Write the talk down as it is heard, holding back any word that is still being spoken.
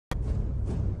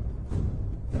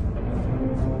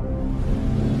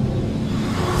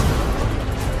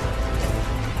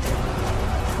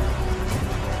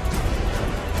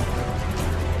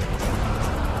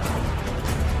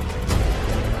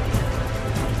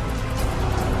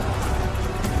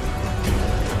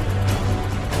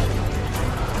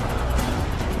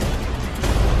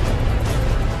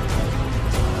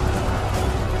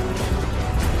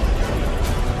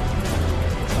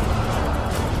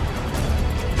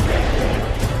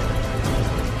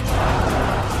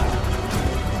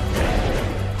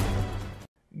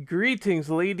Greetings,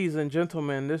 ladies and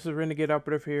gentlemen. This is Renegade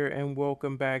Operative here, and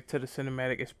welcome back to the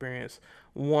Cinematic Experience.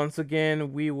 Once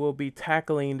again, we will be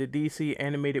tackling the DC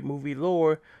animated movie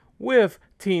lore with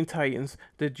Teen Titans: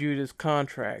 The Judas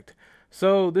Contract.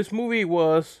 So, this movie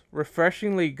was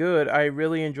refreshingly good. I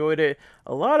really enjoyed it.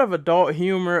 A lot of adult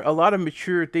humor, a lot of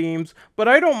mature themes, but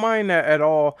I don't mind that at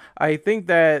all. I think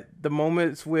that the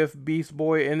moments with Beast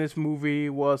Boy in this movie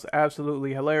was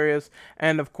absolutely hilarious,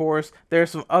 and of course,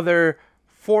 there's some other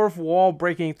fourth wall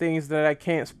breaking things that I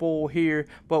can't spoil here,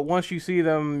 but once you see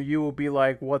them, you will be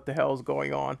like, what the hell is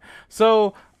going on?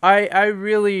 So I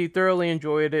really thoroughly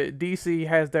enjoyed it. DC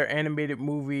has their animated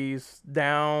movies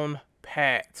down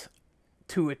pat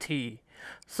to a T.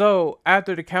 So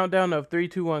after the countdown of 3,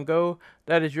 2, 1, go,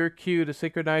 that is your cue to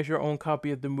synchronize your own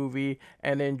copy of the movie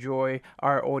and enjoy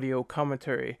our audio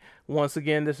commentary. Once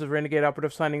again, this is Renegade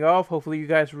Operative signing off. Hopefully you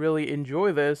guys really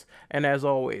enjoy this, and as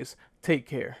always, take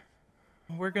care.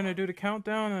 We're gonna do the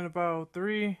countdown in about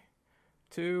 3,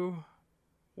 2,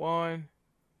 1,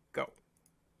 go.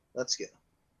 Let's go.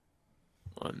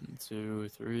 1, 2,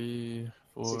 3,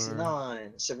 4.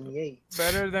 69, 78.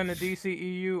 Better than the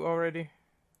DCEU already.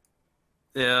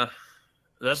 Yeah,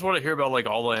 that's what I hear about like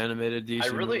all the animated DC. I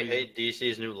really movies. hate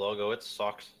DC's new logo. It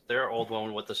sucks. Their old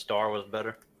one with the star was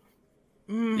better.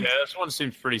 Yeah, this one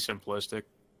seems pretty simplistic.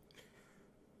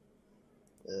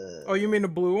 Oh, you mean the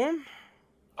blue one?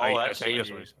 Oh, I that's think that's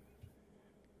easy. what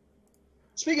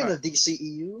Speaking of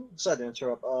DCEU, sorry to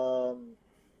interrupt.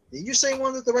 Did you say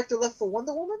one of the director left for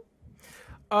Wonder Woman?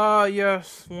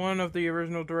 Yes. One of the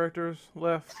original directors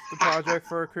left the project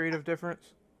for a creative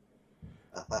difference.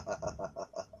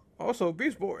 Also,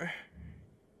 Beast Boy.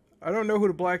 I don't know who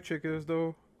the black chick is,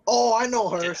 though. Oh, I know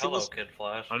her. Yeah, She hello, was, Kid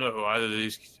Flash. I don't know who either of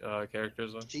these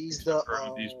characters are. she's the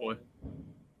Beast Boy.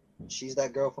 she's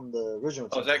that girl from the original.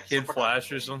 Oh, is that Kid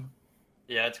Flash or something?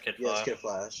 Yeah, it's Kid Yeah, Flash. it's Kid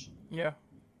Flash. Yeah.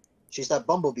 She's that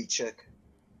Bumblebee chick.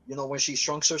 You know when she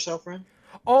shrunks herself, in?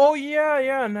 Oh,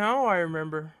 yeah, now I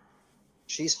remember.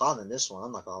 She's hot in this one.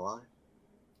 I'm not gonna lie.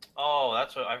 Oh,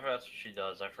 that's what she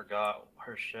does. I forgot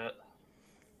her shit.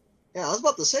 Yeah, I was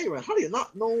about to say, man. How do you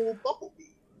not know Bumblebee?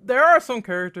 There are some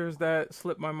characters that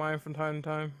slip my mind from time to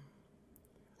time.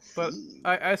 But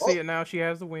I see it now. She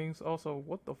has the wings. Also,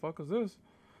 what the fuck is this?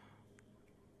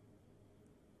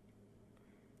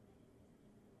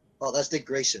 Oh, that's Dick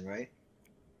Grayson, right?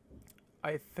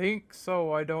 I think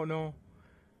so. I don't know.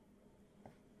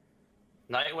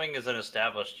 Nightwing isn't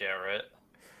established yet, right?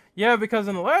 Yeah, because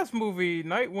in the last movie,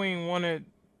 Nightwing wanted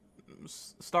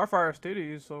Starfire's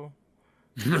titties, so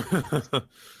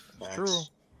it's true.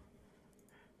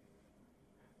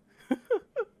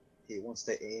 He wants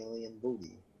the alien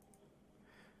booty.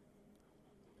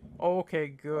 Okay,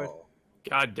 good. Oh.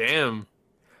 God damn.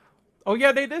 Oh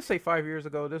yeah, they did say 5 years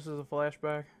ago. This is a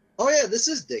flashback. Oh yeah, this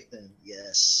is Dick then.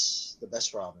 Yes, the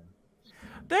best Robin.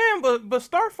 Damn, but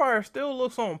Starfire still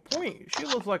looks on point. She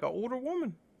looks like an older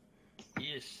woman.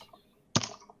 Yes.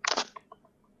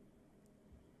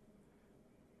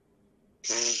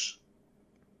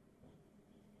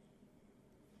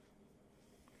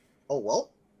 Oh well.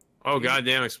 Oh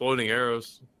goddamn! Exploding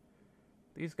arrows.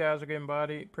 These guys are getting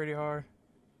bodied pretty hard.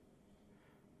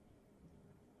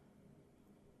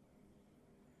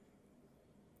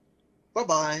 Bye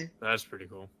bye. That's pretty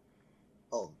cool.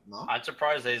 Oh no. I'm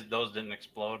surprised those didn't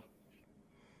explode.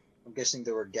 I'm guessing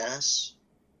there were gas.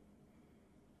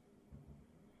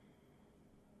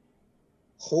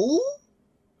 Who?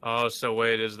 Oh, so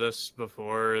wait, is this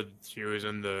before she was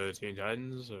in the Teen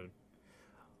Titans? Or?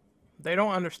 They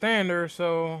don't understand her,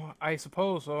 so I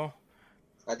suppose so.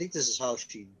 I think this is how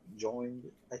she joined.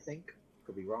 I think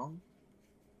could be wrong.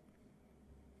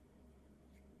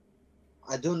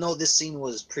 I do know this scene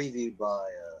was previewed by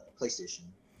PlayStation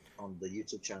on the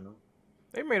YouTube channel.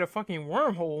 They made a fucking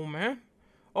wormhole, man.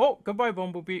 Oh, goodbye,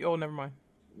 Bumblebee. Oh, never mind.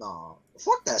 Nah,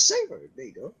 fuck that. Save her. There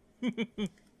you go.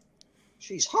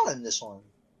 She's hot in this one.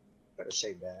 Better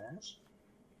save that ass.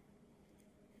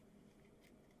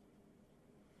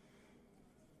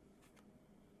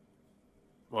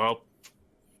 Well,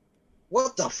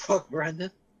 What the fuck,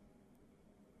 Brandon?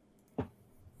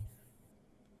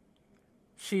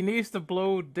 She needs to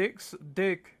blow Dick's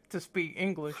dick to speak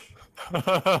English. what?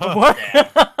 What?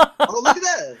 Oh, look at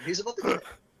that. He's about to get it.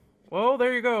 Well,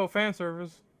 there you go. Fan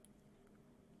service.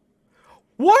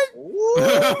 What? Ooh.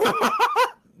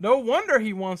 No wonder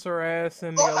he wants her ass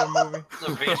in the other movie.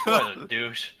 The Beast Boy's a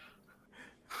douche.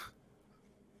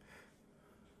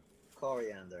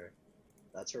 Coriander.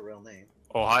 That's her real name.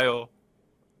 Ohio.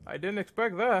 I didn't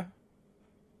expect that.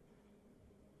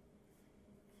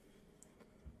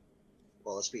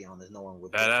 Well, let's be honest. No one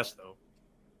would. Badass though.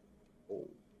 Oh.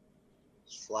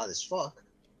 It's flat as fuck.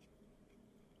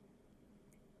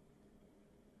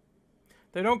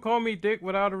 They don't call me Dick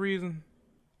without a reason.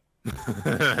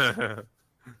 I'm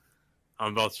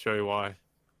about to show you why.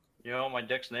 You know what my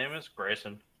dick's name is?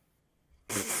 Grayson.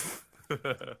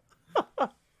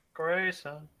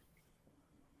 Grayson.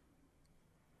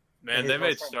 Man, they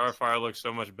made Starfire look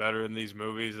so much better in these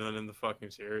movies than in the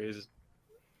fucking series.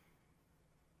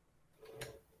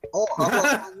 Oh, how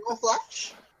about no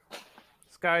Flash?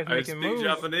 This guy's I making speak moves.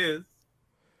 Japanese.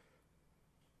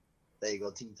 There you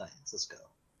go, Teen Titans. Let's go.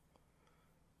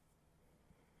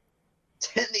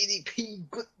 1080p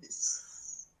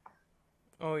goodness.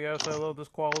 Oh yes, I love this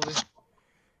quality.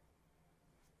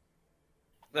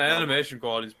 The animation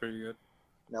quality is pretty good.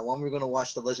 Now, when we're gonna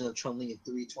watch The Legend of Chun-Li in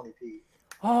 320p?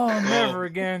 Oh, never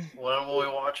again. When will we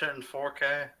watch it in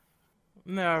 4K?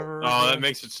 Never. Oh, that again.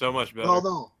 makes it so much better. No,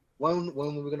 no. When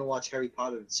we're gonna watch Harry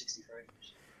Potter in 60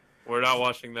 frames? We're not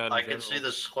watching that. In I can general. see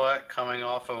the sweat coming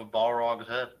off of a Balrog's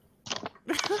head.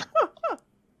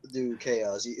 Dude,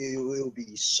 chaos. It will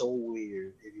be so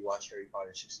weird if you watch Harry Potter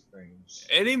in 60 frames.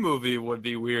 Any movie would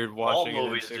be weird All watching.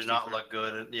 movies it in do 60 not frames. look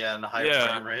good. In the high Yeah.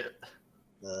 frame rate.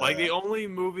 Like the only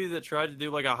movie that tried to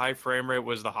do like a high frame rate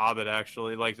was The Hobbit.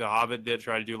 Actually, like The Hobbit did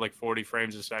try to do like 40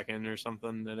 frames a second or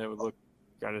something, and it would look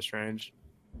kind of strange.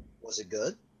 Was it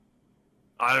good?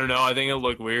 I don't know. I think it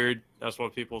looked weird. That's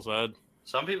what people said.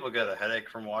 Some people get a headache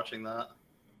from watching that.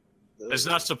 It's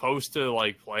not supposed to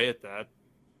like play at that.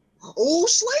 Oh,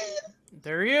 Slade!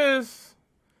 There he is.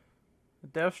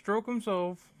 Deathstroke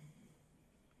himself.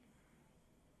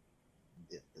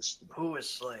 Yeah, Who is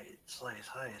Slade? Slade.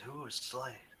 Who is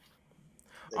Slade?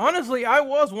 Honestly, I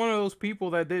was one of those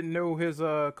people that didn't know his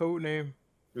code name.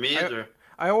 Me either.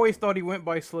 I always thought he went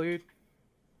by Slade.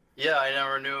 Yeah, I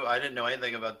never knew. I didn't know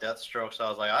anything about Deathstroke, so I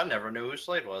was like, I never knew who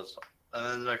Slade was. And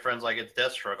then my friend's like, it's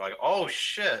Deathstroke. Like, oh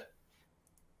shit.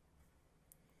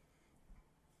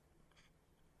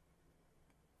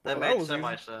 That Well, that made was easy.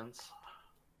 semi-sense.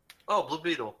 Oh, Blue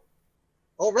Beetle.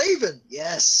 Oh, Raven!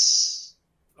 Yes!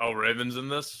 Oh, Raven's in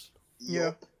this. Yeah.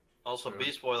 Yup. Also, Yeah.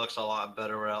 Beast Boy looks a lot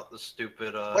better without the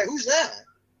stupid. Wait, who's that?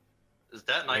 Is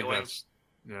that I think Nightwing? that's-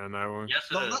 Yeah, Nightwing. Yes,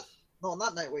 it No, is. No,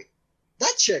 not Nightwing.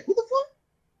 That chick! Who the fuck?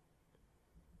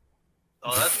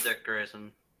 Oh, that's Dick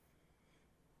Grayson.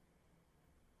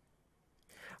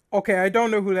 Okay, I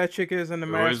don't know who that chick is in the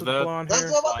Who mask is with that? blonde That's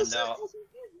hair. what I'm about to Find say. out.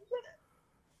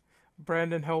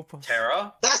 Brandon, help us.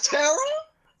 Tara? That's Tara?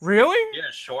 Really? She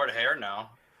has short hair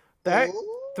now. That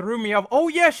Ooh. threw me off. Oh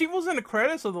yeah, she was in the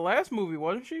credits of the last movie,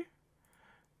 wasn't she?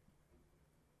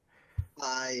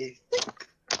 I think.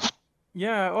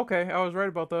 Yeah. Okay, I was right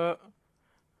about that.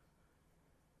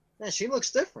 Man, she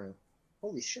looks different.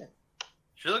 Holy shit.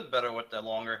 She looked better with the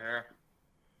longer hair.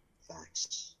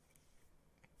 Facts.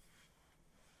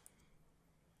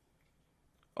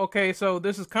 Okay, so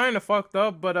this is kind of fucked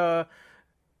up, but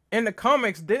in the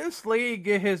comics, didn't Slade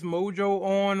get his mojo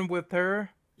on with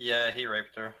her? Yeah, he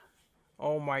raped her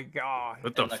Oh my god.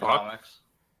 What the in the fuck? comics.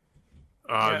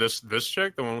 Yeah. This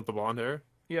chick, the one with the blonde hair.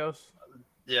 Yes.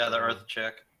 Yeah, the Earth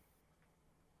chick.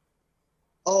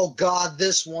 Oh god,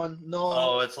 this one. No.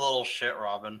 Oh, it's a little shit,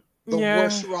 Robin. The Yeah.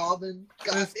 worst Robin.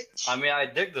 God, bitch. I mean, I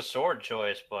dig the sword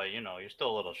choice, but you know, you're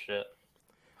still a little shit.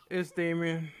 It's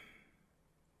Damien.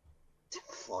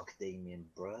 Fuck Damien,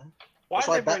 bruh. Why'd That's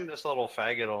why they bring this little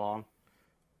faggot along?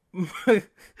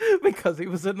 Because he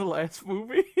was in the last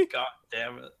movie. God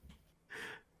damn it.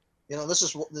 You know, this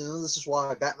is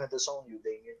why Batman disowned you,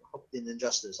 Damien. In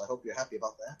Injustice. I hope you're happy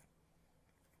about that.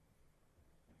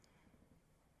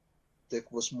 Dick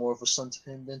was more of a son to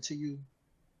him than to you.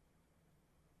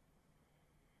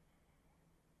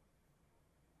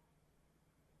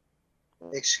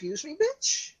 Excuse me,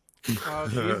 bitch?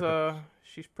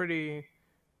 She's pretty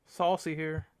saucy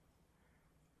here.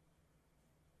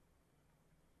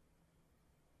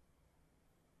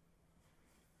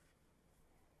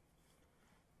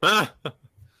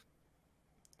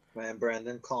 Man,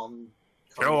 Brandon, calm.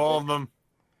 Kill all of them.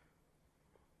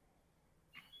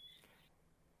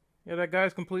 Yeah, that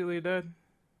guy's completely dead.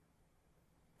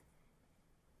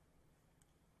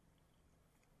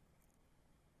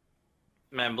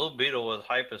 Man, Blue Beetle was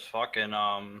hype as fucking.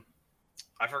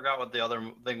 I forgot what the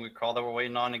other thing we called that we're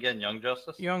waiting on again. Young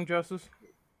Justice. Young Justice.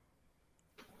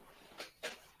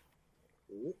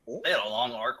 Ooh, ooh. They had a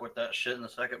long arc with that shit in the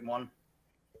second one.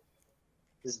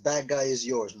 This bad guy is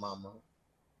yours, mama.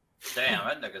 Damn,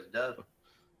 that nigga's dead.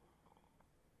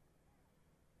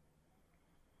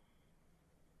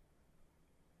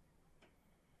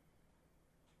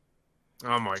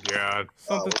 Oh my god.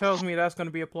 Something tells me that's gonna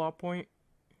be a plot point.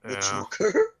 The Yeah.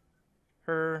 Joker?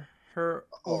 Her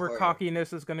Oh, over her.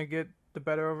 cockiness is gonna get the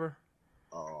better of her.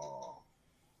 Oh.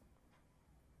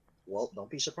 Well, don't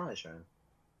be surprised, man.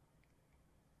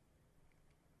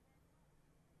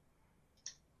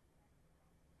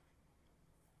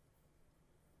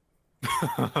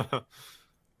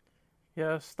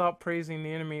 Yeah, stop praising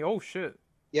the enemy. Oh shit.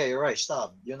 Yeah, you're right.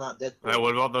 Stop. You're not Deadpool. Hey,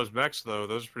 what about those mechs though?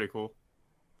 Those are pretty cool.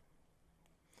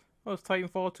 Oh, it's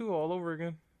Titanfall 2 all over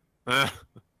again.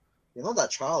 You know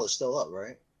that trial is still up,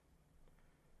 right?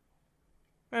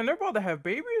 Man, they're about to have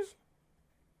babies?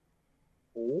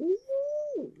 Ooh.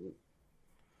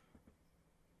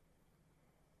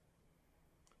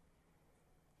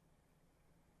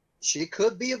 She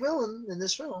could be a villain in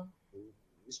this film.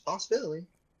 It's a possibility.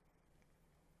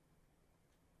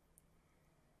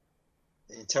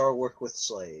 And Tara worked with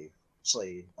Slade.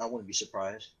 I wouldn't be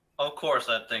surprised. Of course,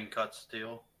 that thing cuts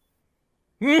steel.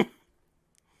 Hmm.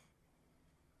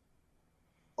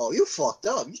 Oh, you fucked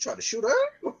up. You tried to shoot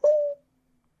her?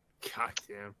 God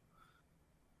damn.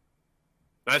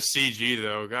 That's CG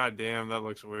though. God damn, that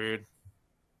looks weird.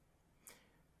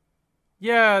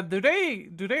 Yeah, do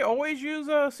they always use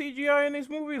CGI in these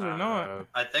movies or not?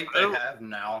 I think they have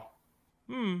now.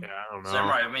 Hmm. Yeah, I don't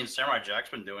know. Samurai Jack's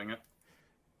been doing it.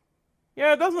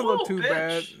 Yeah, it doesn't look Oh, too bitch.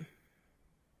 bad.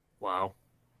 Wow.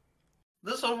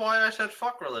 This is why I said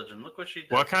fuck religion. Look what she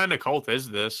did. What kind of cult is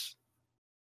this?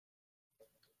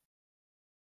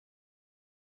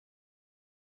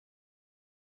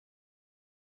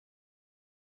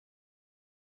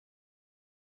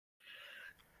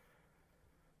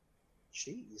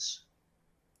 Jeez.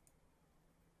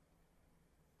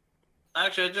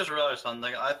 Actually, I just realized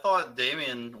something. I thought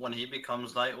Damien, when he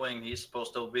becomes Nightwing, he's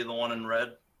supposed to be the one in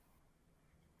red.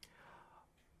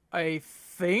 I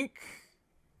think.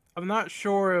 I'm not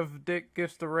sure if Dick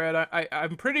gets the red.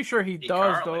 I'm pretty sure he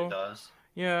does currently though. does.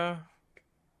 Yeah,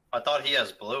 I thought he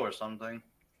has blue or something.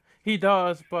 he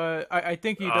does, but I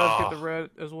think he does get the red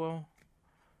as well.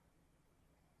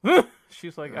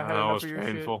 She's like, I had That enough was of your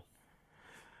painful.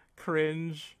 shit.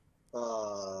 Cringe.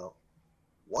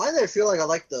 Why did I feel like I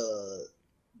like the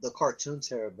cartoon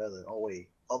Tara better? Oh wait,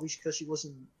 probably because she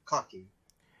wasn't cocky.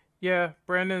 Yeah,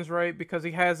 Brandon's right because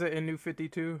he has it in New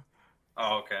 52.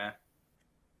 Oh, okay.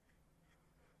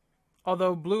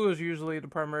 Although blue is usually the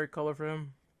primary color for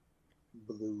him.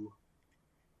 Blue.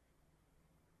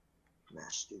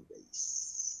 Master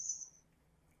Race.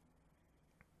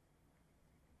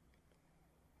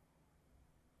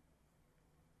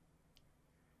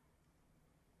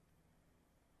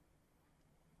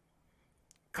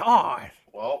 God,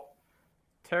 Well,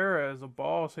 Tara is a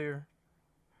boss here.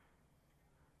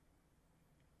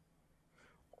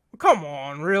 Come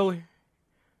on, really?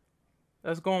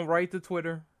 That's going right to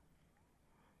Twitter.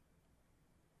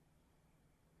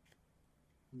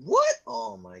 What?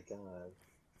 Oh my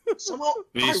god. Somehow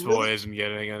Beast Boy isn't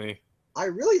getting any. I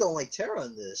really don't like Tara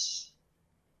in this.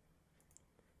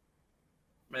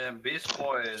 man, Beast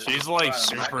Boy is... She's like trying to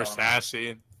super knock on him.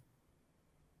 sassy.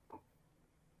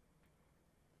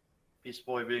 Beast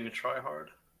Boy being a tryhard.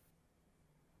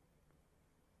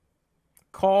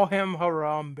 Call him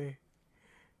Harambe.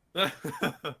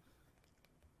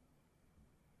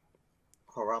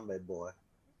 Harambe boy.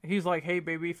 He's like, hey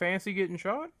baby, fancy getting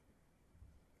shot?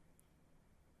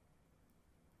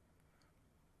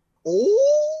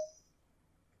 Oh!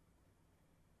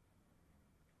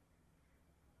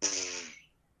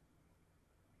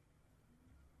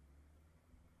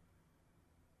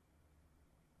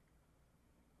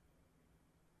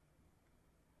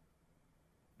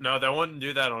 No, they wouldn't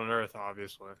do that on Earth,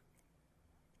 obviously.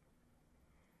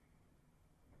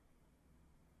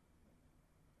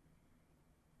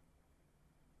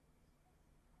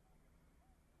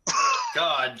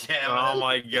 God damn it. Oh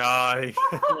my god.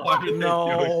 Why did they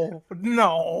do it?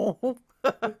 No, no.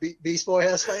 Beast Boy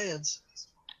has fans.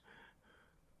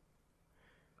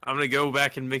 I'm gonna go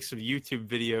back and make some YouTube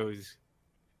videos.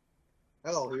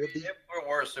 Hello, here. If there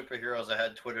were superheroes that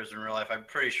had Twitters in real life, I'm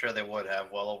pretty sure they would have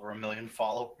well over 1 million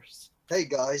followers. Hey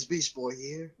guys, Beast Boy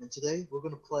here, and today we're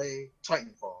gonna play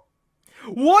Titanfall.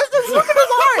 What? Just look at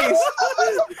his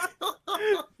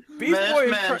eyes. Beast Man, Boy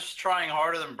this is man's trying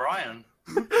harder than Brian.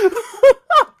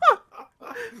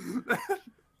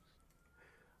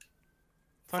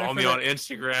 Follow me on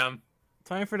Instagram.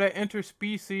 Time for that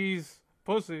interspecies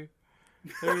pussy.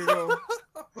 There you go.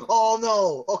 Oh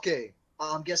no! Okay,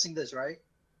 I'm guessing this, right?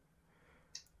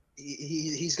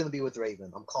 He's gonna be with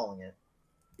Raven. I'm calling it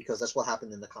because that's what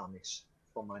happened in the comics,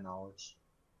 from my knowledge.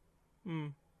 Hmm.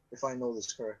 If I know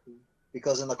this correctly,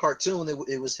 because in the cartoon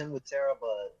it was him with Tara,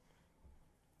 but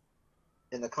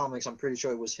in the comics I'm pretty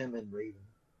sure it was him and Raven.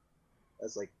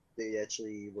 That's like they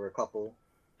actually were a couple.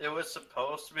 It was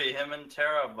supposed to be him and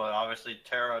Tara, but obviously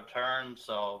Tara turned,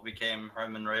 so it became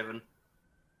him and Raven.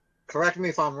 Correct me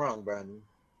if I'm wrong, Brandon,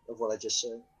 of what I just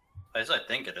said. At least I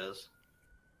think it is.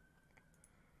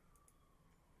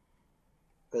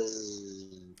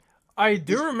 Because I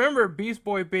do remember Beast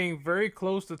Boy being very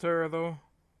close to Terra, though.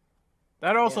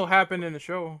 That also happened in the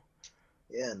show.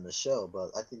 yeah, in the show,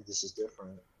 but I think this is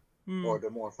different, or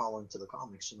they're more following to the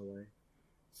comics in a way.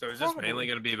 So is this mainly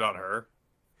going to be about her?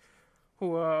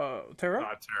 Who, Terra?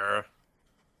 Not Tara.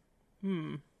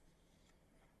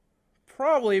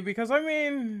 Probably, because, I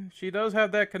mean, she does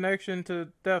have that connection to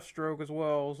Deathstroke as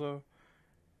well, so...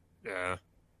 Yeah.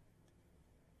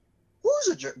 Who's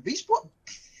a jerk? Beast Boy?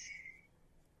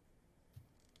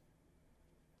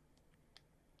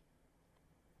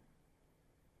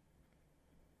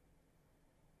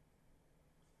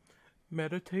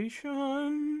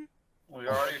 Meditation. We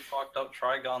already fucked up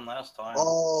Trigon last time.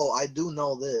 Oh, I do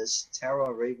know this. Tara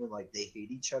and Raven, like, they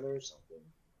hate each other or something.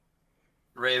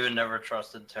 Raven never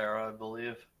trusted Tara, I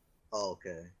believe. Oh,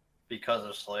 okay. Because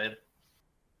of Slade.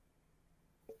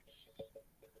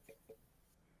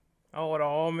 Oh, it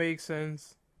all makes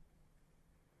sense.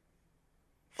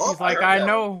 Oh, She's like, I I heard that.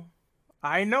 know.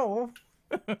 I know.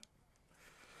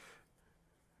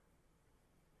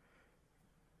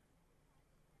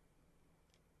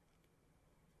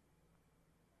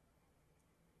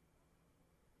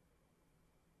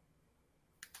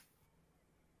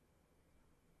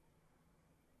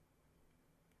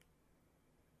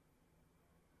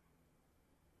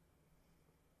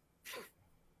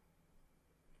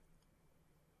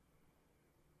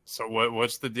 So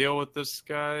what's the deal with this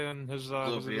guy and his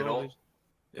Blue his Beetle. abilities?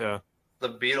 Yeah. The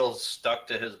beetle's stuck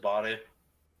to his body,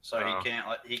 so Oh. he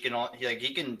can't.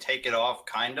 He can take it off,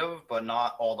 kind of, but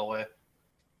not all the way.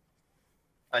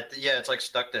 Yeah, it's like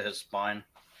stuck to his spine.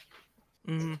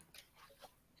 Mm-hmm.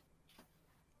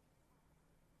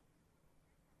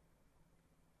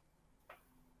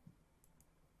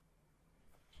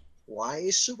 Why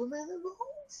is Superman involved?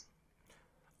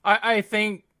 I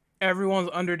think everyone's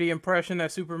under the impression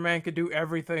that Superman could do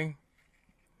everything.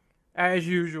 As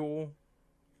usual.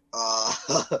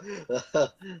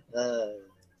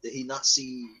 Did he not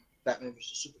see Batman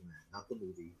vs Superman? Not the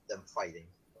movie, them fighting.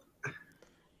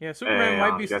 Yeah, Superman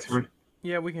might be... You guys hear me?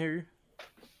 Yeah, we can hear you.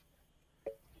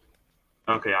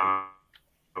 Okay,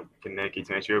 Nikki,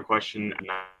 to answer your question,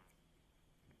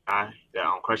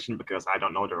 question because I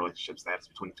don't know the relationship status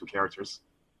between the two characters.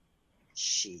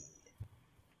 Shit.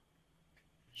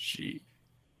 She.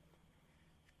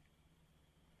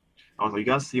 Also, you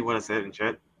guys see what I said in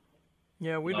chat?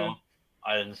 Yeah, we No,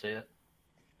 I didn't see it.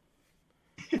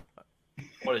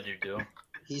 What did you do?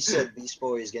 He said Beast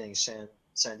Boy is getting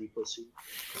sandy pussy.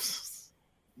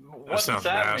 What That sounds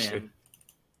nasty. mean?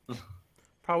 do.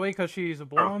 Probably because she's a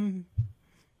blonde.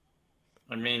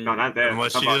 I mean, No, not that.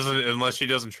 Unless she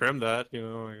doesn't trim that, you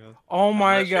know. I guess. Oh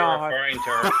my unless you're god. referring to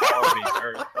her power being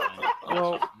Earth.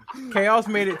 Well, Chaos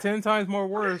made it 10 times more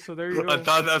worse, so there you go. I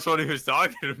thought that's what he was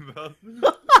talking about.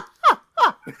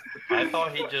 I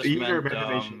thought he just Use your meant.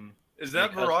 imagination. Is that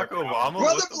Because Barack they're Obama? Brother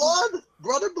What the- Blood?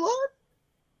 Brother Blood?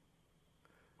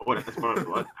 What? That's part of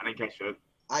blood. I didn't catch it.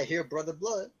 I hear Brother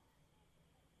Blood.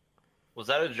 Was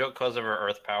that a joke because of her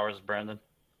Earth powers, Brandon?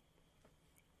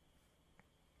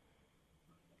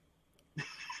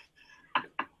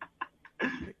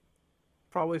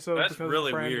 Probably so. That's because of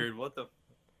really Brandon. weird. What the?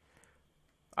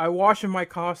 I wash in my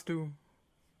costume.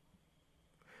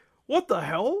 What the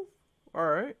hell?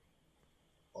 Alright.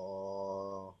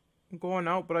 I'm going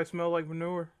out, but I smell like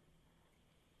manure.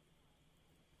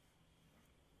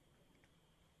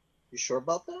 You sure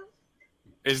about that?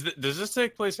 Does this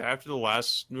take place after the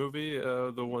last movie,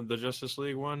 the Justice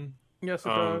League one? Yes,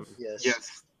 it Um, does. Yes.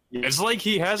 Yes. It's like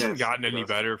he hasn't Yes, gotten it any does.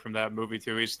 better from that movie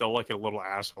too. He's still like a little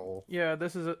asshole. Yeah,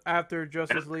 this is after And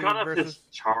Justice it's League kind of versus... his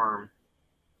charm.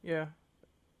 Yeah.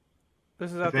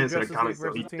 This is The after fans of the Justice League comics,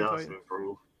 so he versus Teen does Titans.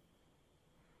 improve.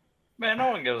 Man,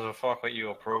 no one gives a fuck what you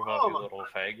approve of, you little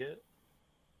faggot.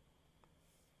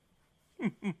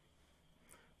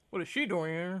 What is she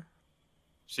doing here?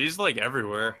 She's like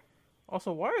everywhere.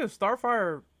 Also, why is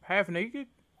Starfire half naked?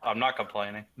 I'm not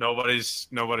complaining. Nobody's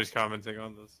commenting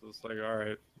on this. It's like, all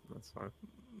right, that's fine.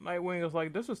 Nightwing is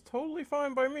like, this is totally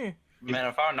fine by me. Man,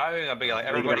 if I were not, I'd be like,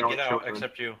 everybody get out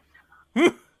except you.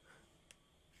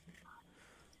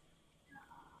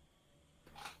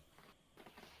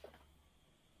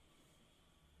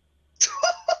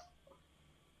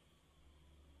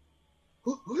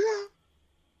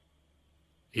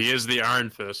 He is the Iron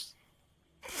Fist.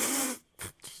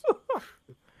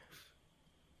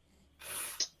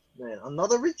 Man,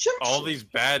 another rejection. All these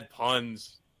bad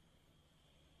puns.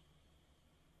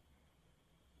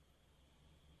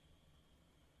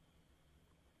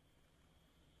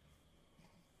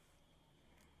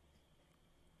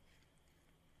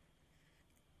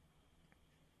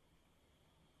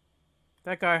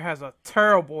 That guy has a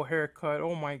terrible haircut.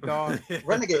 Oh my god.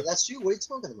 Renegade, that's you. What are you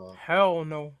talking about? Hell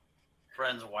no.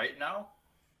 Friend's white now.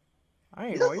 I He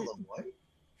ain't doesn't white. look white.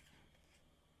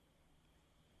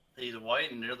 He's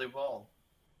white and nearly bald.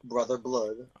 Brother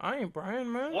blood. I ain't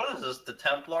Brian, man. What is this? The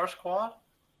Templar Squad?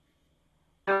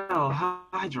 Hell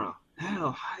Hydra.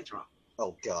 Hell Hydra.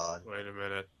 Oh God. Wait a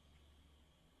minute.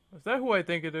 Is that who I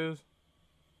think it is?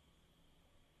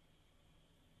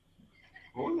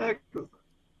 What the heck?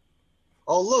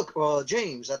 Oh look,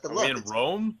 James at the Are we left. in It's,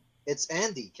 Rome? it's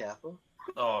Andy Kappa.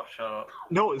 Oh, shut up.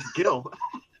 No, it's Gil.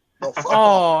 Oh fuck Oh,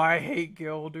 off. I hate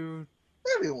Gil, dude.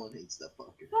 Everyone hates that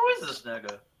fucker. Who is this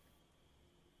nigga?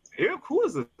 Here, who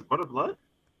is this? Brother Blood?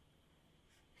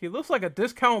 He looks like a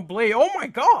discount Blade. Oh my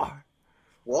god. Oh,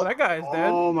 What? that guy is dead.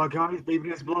 Oh my god, he's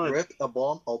bathing his blood. Rip a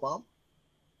bomb? Obama?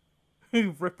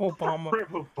 Rip Obama. Rip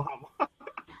Obama.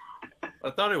 I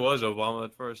thought he was Obama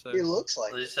at first. He looks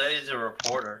like. They say he's a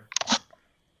reporter.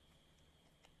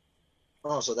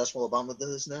 Oh, so that's what Obama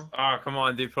does now? Oh, come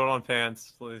on, dude. Put on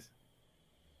pants, please.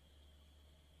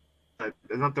 There's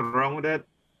nothing wrong with that.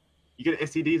 You get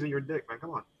STDs on your dick, man.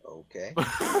 Come on. Okay.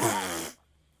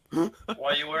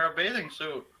 Why you wear a bathing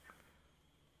suit?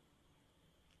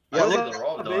 Yeah, I look- like the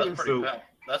robe, though. bathing That's pretty suit. pimp.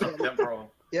 That's a pimp robe.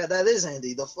 Yeah, that is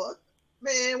Andy. The fuck?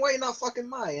 Man, why you not fucking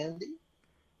my Andy?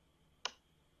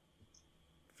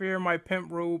 Fear my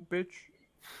pimp robe, bitch.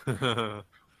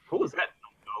 Who is that?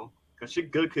 No, because she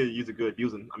good could use a good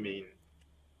using. I mean,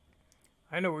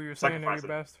 I know what you're saying there, you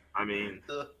Sacrifice bastard. I mean,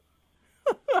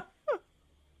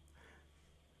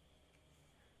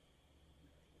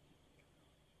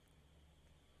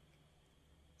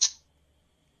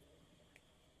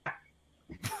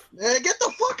 Man, get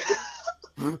the fuck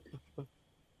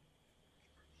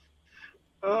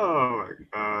oh my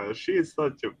god, she is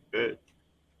such a bitch.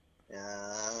 Yeah,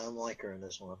 I don't like her in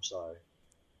this one. I'm sorry.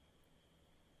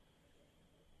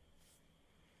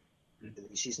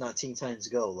 She's not Teen Titans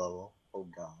Go level. Oh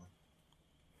god.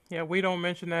 Yeah, we don't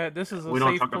mention that. This is a We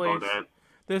don't safe talk place. about that.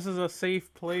 This is a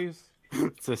safe place.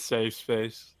 It's a safe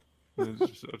space.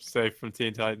 It's safe from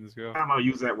Teen Titans Go. I'm gonna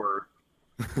use that word.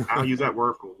 I'll use that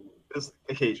word for this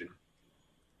occasion.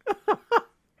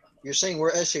 You're saying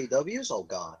we're SJWs? Oh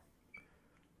god.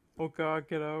 Oh god,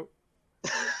 get out.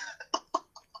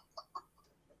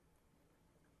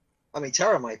 I mean,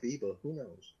 Tara might be, but who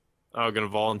knows? I'm gonna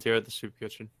volunteer at the soup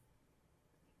kitchen.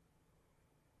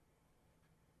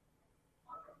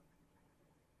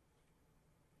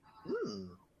 Hmm.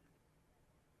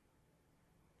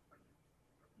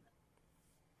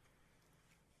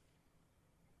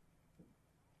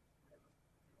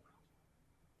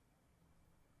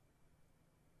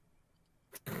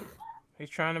 He's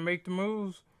trying to make the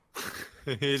moves.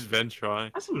 He's been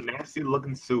trying. That's some nasty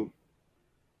looking soup.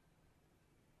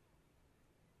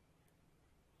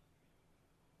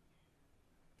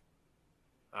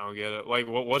 I don't get it. Like,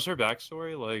 what's her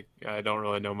backstory? Like, I don't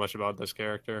really know much about this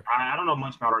character. I don't know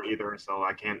much about her either, so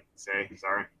I can't say.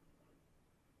 Sorry.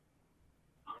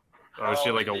 Oh, is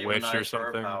she like a How witch or demonized her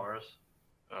something? powers.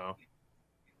 Oh.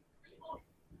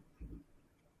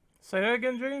 Say that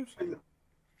again, James?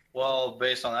 Well,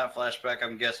 based on that flashback,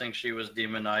 I'm guessing she was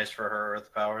demonized for her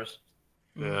Earth powers.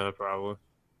 Yeah, probably.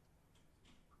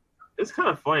 It's kind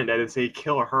of funny that they say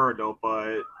kill her though,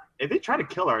 but if they try to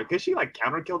kill her, can she like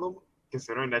counter kill them?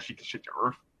 Considering that she can shit to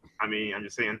Earth. I mean, I'm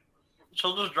just saying.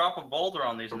 She'll just drop a boulder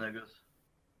on these niggas.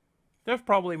 There's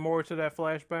probably more to that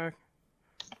flashback.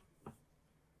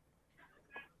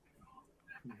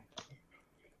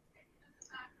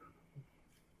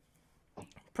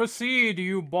 Proceed,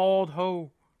 you bald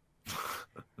hoe.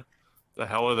 The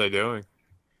hell are they doing?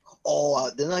 Oh,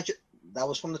 didn't I? That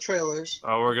was from the trailers.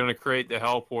 Oh, we're gonna create the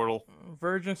hell portal.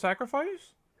 Virgin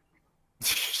sacrifice?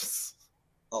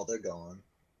 Oh, they're gone.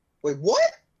 Wait,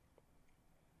 what?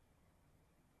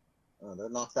 Oh, they're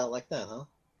knocked out like that, huh?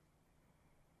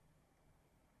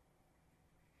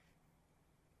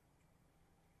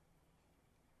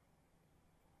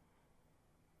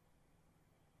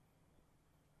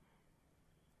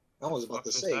 I was about Fuck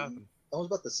to just say. happened? I was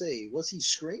about to say, was he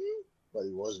screaming? But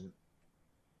he wasn't.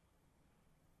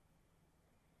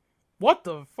 What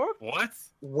the fuck? What?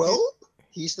 Well,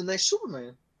 he's the next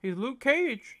Superman. He's Luke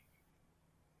Cage.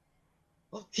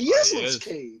 He is He Luke is.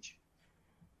 Cage.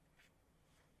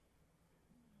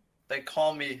 They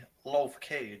call me Loaf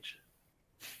Cage.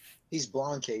 He's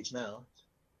Blonde Cage now.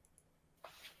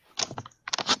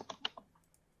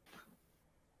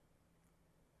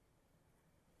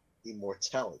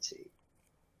 Immortality.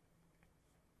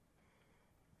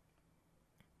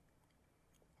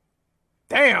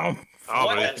 Damn. Oh,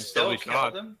 What? but he And can still be killed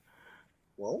shot. him?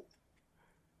 Well,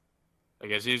 I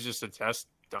guess he's just a test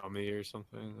dummy or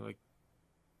something. Like,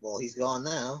 Well, he's gone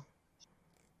now.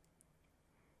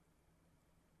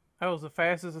 That was the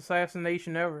fastest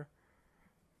assassination ever.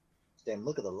 Damn,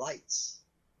 look at the lights.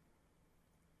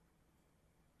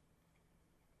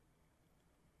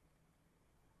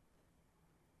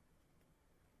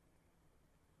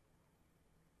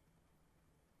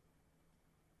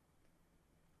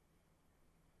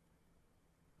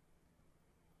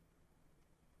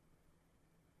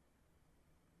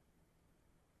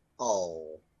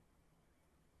 Oh.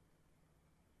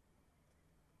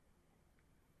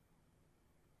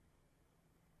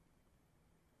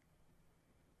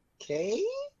 Okay.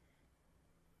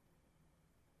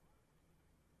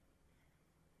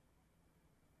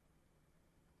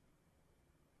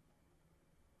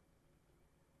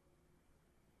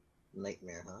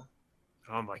 Nightmare, huh?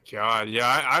 oh my god,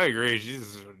 yeah, I agree.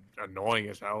 She's annoying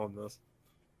as hell in this.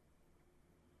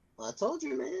 I told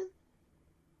you, man.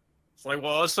 It's like,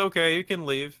 well, it's okay, you can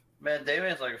leave. Man,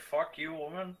 Damien's like, fuck you,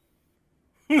 woman.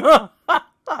 Well,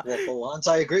 for once,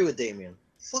 I agree with Damien.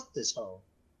 Fuck this hoe.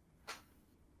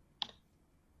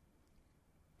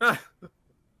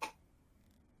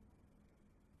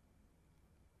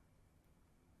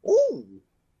 Ooh.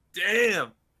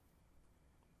 Damn.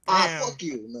 Ah, Damn. fuck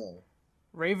you. No.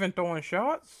 Raven throwing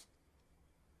shots?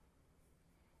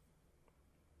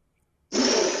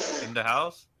 In the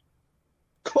house?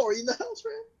 Corey in the house,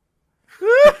 man.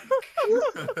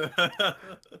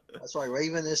 That's why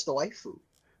Raven is the waifu.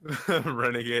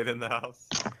 Renegade in the house.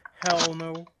 Hell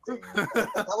no.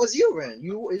 That was you, Ren.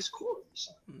 You is Corey.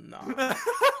 Son. Nah. The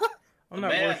I'm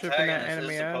not main worshipping that antagonist anime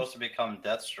is ass. supposed to become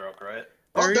Deathstroke, right?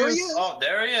 There There he he is. is. Oh,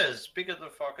 there he is. Speak of the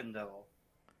fucking devil.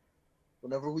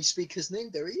 Whenever we speak his name,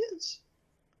 there he is.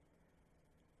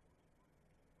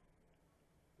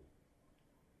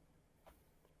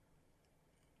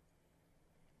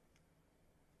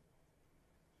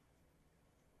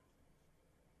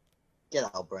 Get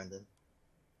out, Brendan.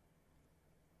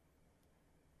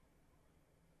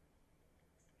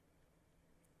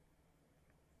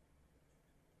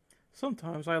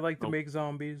 Sometimes I like to Nope. make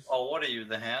zombies. Oh, what are you,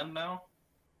 the hand now?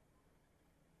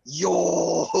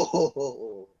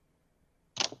 Yo!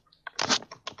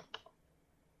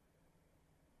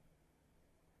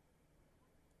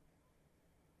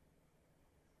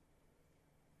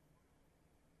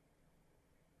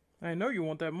 I know you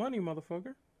want that money,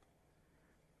 motherfucker.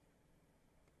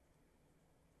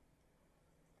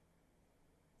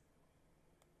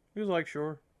 He was like,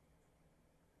 sure.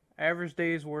 Average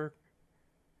day's work.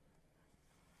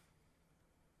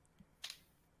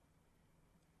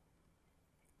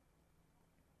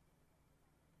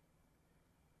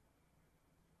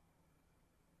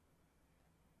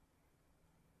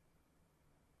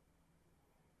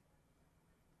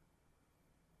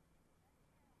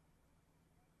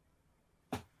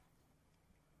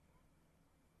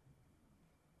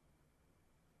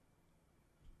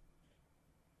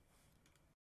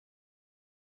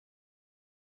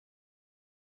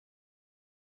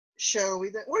 Shall we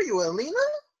then? What are you, Alina?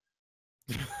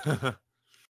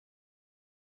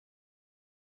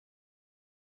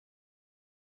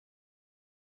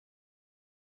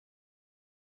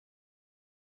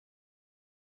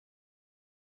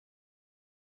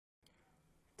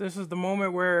 This is the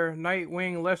moment where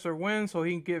Nightwing lets her win so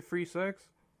he can get free sex.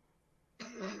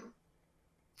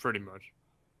 Pretty much.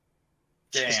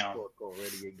 This Damn. book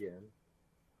already again.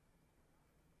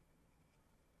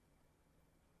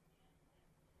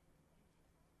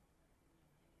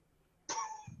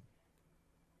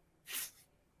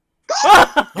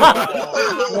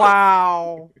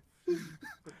 Wow.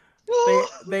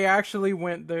 They actually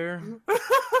went there.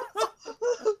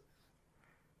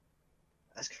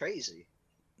 That's crazy.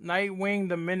 Nightwing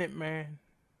the Minuteman.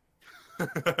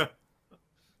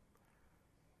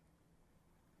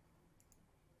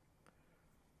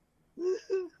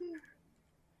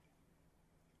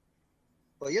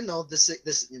 Well, you know this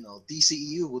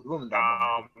DCEU would ruin that.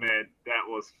 Oh man, that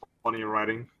was funny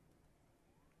writing.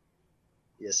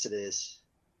 Yes, it is.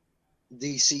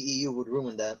 DCEU would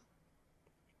ruin that.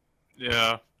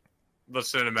 Yeah. The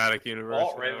cinematic universe.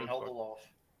 Oh, Raven held the loaf.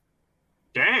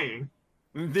 Dang.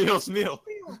 Dios mío.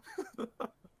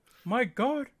 My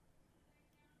God.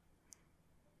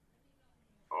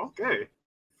 Okay.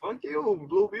 Fuck you,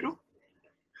 Blue Beetle.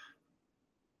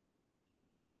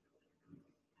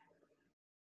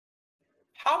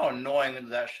 How annoying would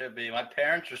that shit be? My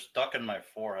parents are stuck in my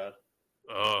forehead.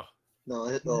 Ugh. No,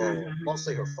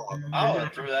 mostly her father. I would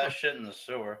have threw that shit in the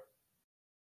sewer.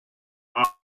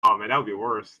 Oh man, that would be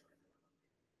worse.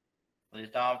 At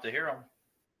least I don't have to hear them.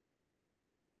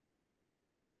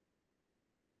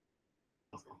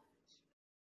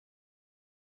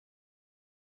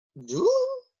 Dude.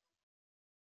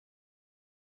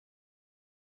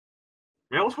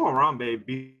 Man, what's going on, babe?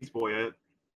 Beast Boy at?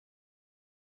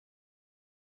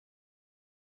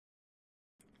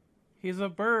 He's a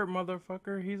bird,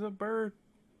 motherfucker. He's a bird.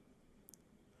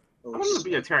 I want to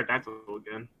be a pterodactyl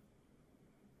again.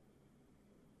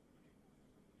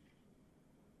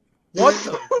 What?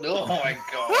 Oh my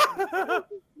god.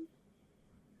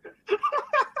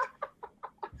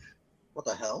 What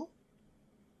the hell?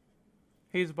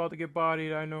 He's about to get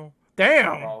bodied, I know.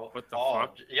 Damn! Oh, What the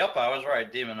fuck? Yep, I was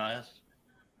right. Demonized.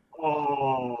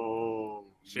 Oh,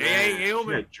 She man. ain't She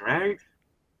human. got dragged?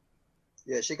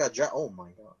 Yeah, she got dragged. Oh my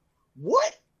god.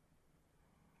 What?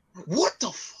 What the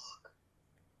fuck?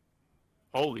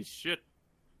 Holy shit.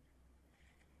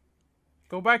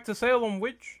 Go back to Salem,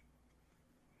 witch.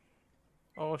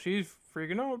 Oh, she's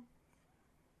freaking out.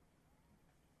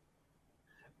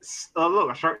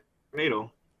 Look, a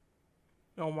sharknado.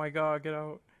 Oh my god, get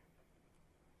out.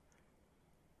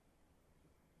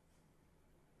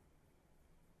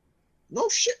 No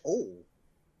shit. Oh.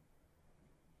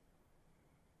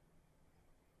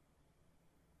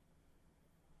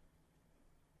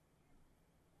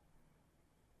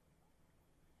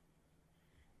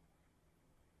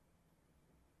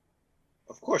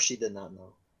 Of course she did not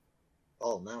know.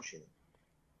 Oh, now she did.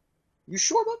 You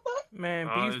sure about that? Man,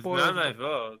 Beast It's Boy, not my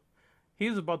fault.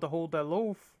 he's about to hold that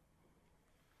loaf.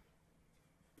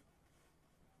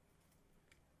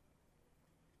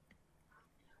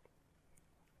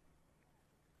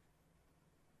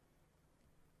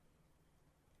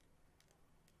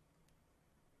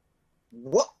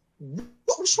 What?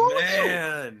 What was wrong with you?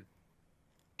 Man.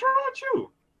 What's wrong with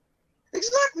you?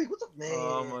 Exactly. What the man?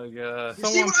 Oh my god. You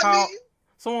see what I mean?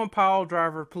 Someone pile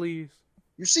driver, please.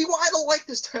 You see why I don't like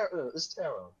this terror? This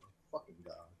terror. Fucking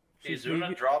god. She's Izuna,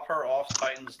 sneaking, drop her off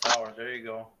Titan's tower. There you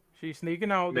go. she's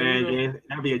sneaking out. There Man, you go. James,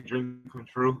 that'd be a dream come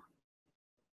true.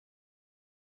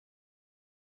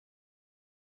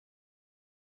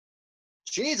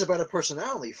 She needs a better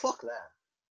personality. Fuck that.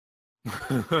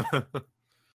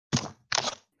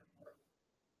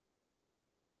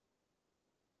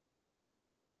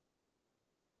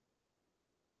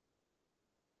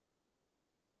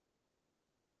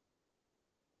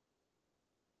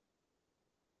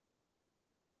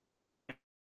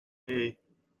 Hey,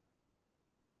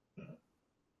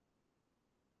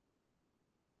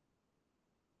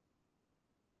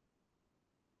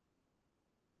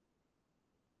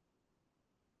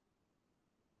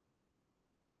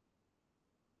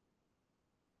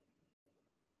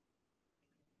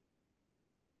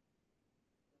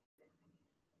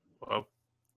 Well,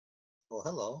 Oh,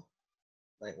 hello.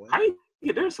 Nightwing. how you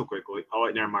get there so quickly? Oh,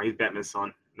 wait, never mind. He's Batman's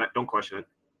son. Don't question it.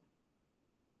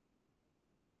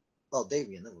 Oh,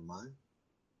 Davian. Never mind.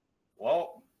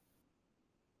 Well,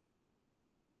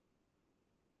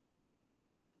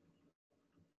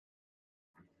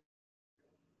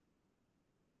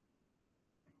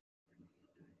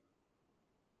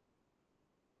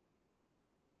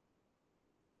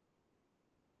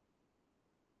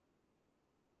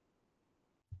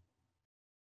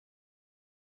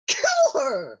 Kill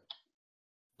her.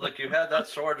 look, you had that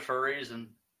sword for a reason.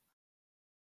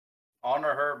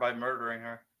 Honor her by murdering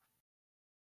her.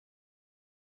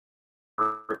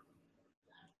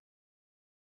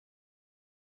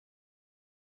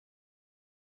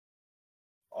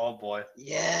 Oh boy.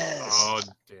 Yes. oh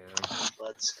damn.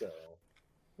 Let's go.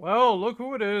 Well, look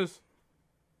who it is.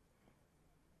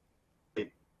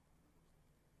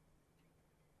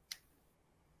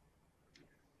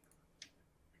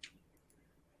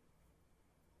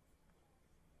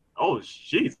 Oh,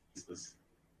 Jesus.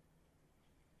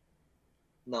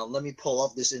 Now let me pull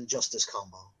off this injustice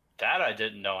combo. That I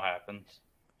didn't know happened.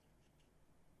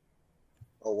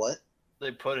 Oh, what?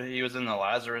 He was in the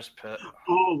Lazarus pit.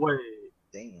 Oh, wait.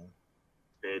 Damn.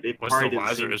 Yeah, they What's probably the did the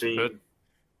Lazarus same pit? thing.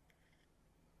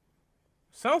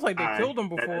 Sounds like they killed him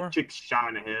That before. chick shot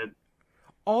in the head.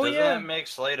 Oh Doesn't yeah. that make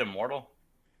Slade immortal?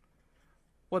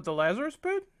 What, the Lazarus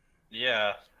pit?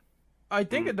 Yeah. I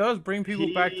think it does bring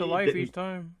people back to He life didn't- each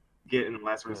time. Get in the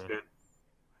Lazarus pit.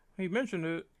 He mentioned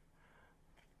it.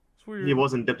 It's weird. He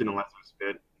wasn't dipped in the Lazarus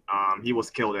pit. He was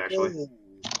killed, actually.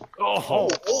 Oh, Oh, oh,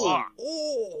 fuck.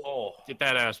 oh. Oh. Get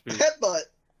that ass beat. Headbutt.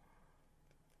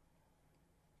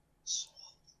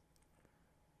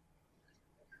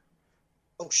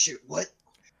 Oh shit! What?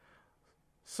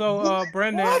 So, What?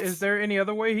 Brendan, What? is there any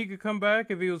other way he could come back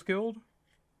if he was killed?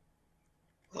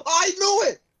 I knew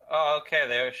it. Oh,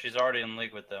 okay. She's already in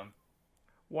league with them.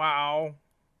 Wow.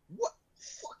 What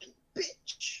fucking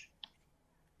bitch?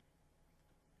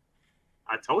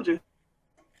 I told you.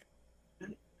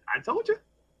 I told you.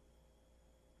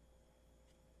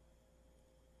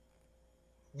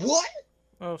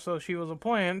 Oh, so she was a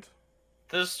plant.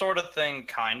 This sort of thing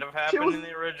kind of happened in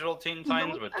the original Teen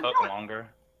Titans, but took longer.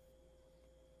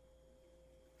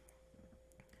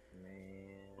 Man.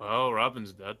 Well,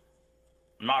 Robin's dead.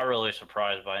 I'm not really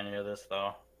surprised by any of this,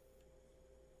 though.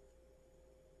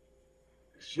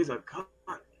 She's a cunt.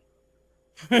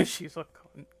 She's a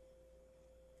cunt.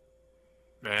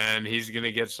 Man, he's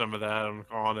gonna get some of that. I'm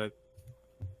calling it.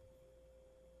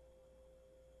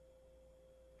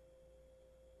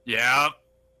 Yeah.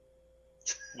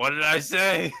 What did I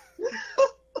say?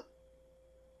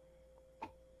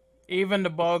 Even the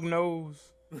bug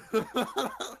knows.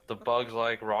 The bug's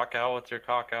like, rock out with your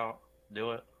cock out.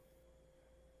 Do it.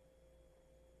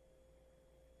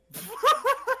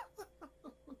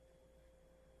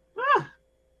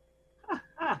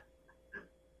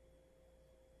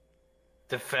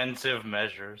 Defensive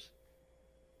measures.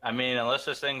 I mean, unless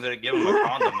this thing's gonna give him a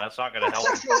condom, that's not gonna help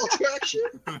him. Sexual attraction?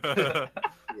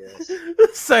 Yes.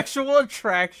 Sexual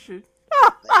attraction.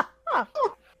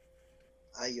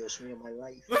 Adios, me and my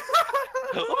life.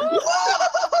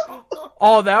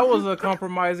 Oh, that was a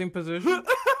compromising position.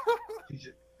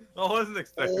 I wasn't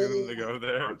expecting him to go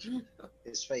there.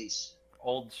 His face.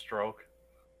 Old stroke.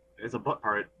 It's a butt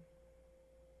part.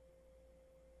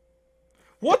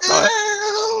 What the?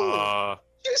 Ow!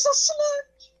 She's a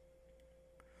slut!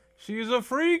 She's a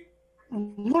freak.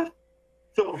 What?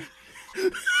 The What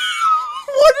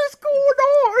is going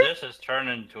on? This has turned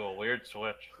into a weird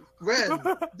switch. Ren,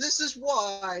 this is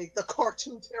why the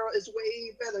cartoon Terra is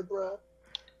way better, bruh.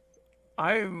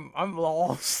 I'm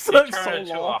lost. He I'm turned so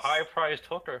into lost. a high-priced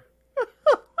hooker.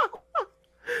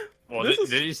 Well, This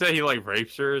did he say he like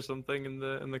rapes her or something in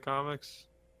the comics?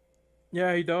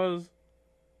 Yeah, he does.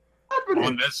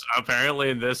 On this, apparently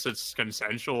in this, it's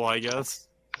consensual, I guess.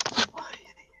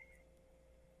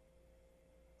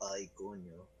 Ay,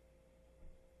 coño.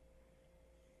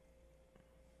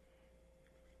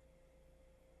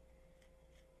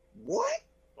 What?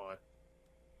 What?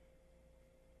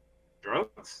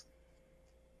 drugs?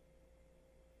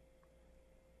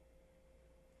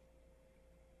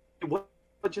 What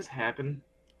just happened?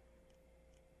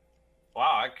 Wow,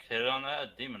 I hit it on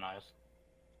that. Demonized.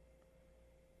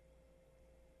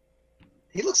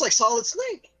 He looks like Solid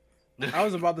Snake. I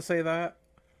was about to say that.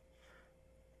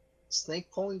 Snake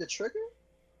pulling the trigger?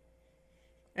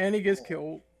 And he gets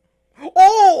killed.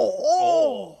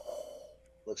 Oh!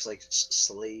 Looks like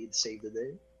Slade saved the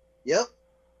day. Yep.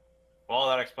 Well,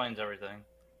 that explains everything.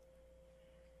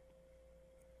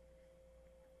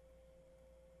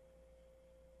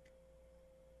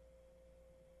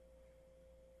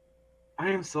 I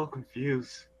am so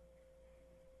confused.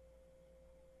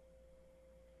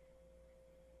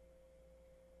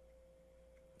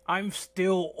 I'm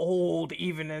still old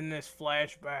even in this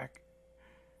flashback.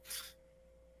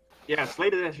 Yeah,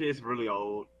 Slater actually is really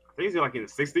old. I think he's like in the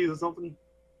 60s or something.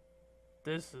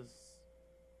 This is...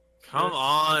 Come This-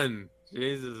 on!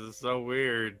 Jesus, it's so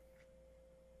weird.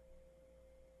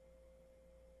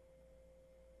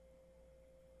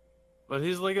 But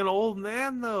he's like an old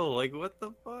man though. Like, what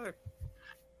the fuck?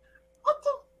 What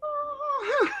the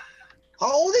fuck?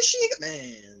 How old is she?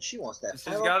 Man, she wants that.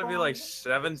 She's got to be like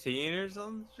 17 or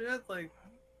some shit. Like,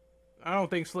 I don't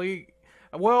think Sleek...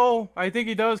 Well, I think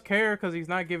he does care because he's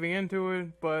not giving in to it,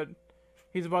 but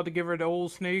he's about to give her the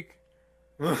old snake.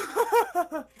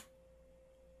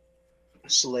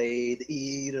 Slade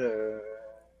Eater.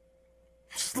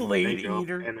 Slade Makeup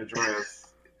Eater. and a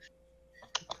dress.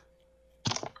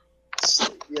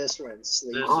 Yes, Ren.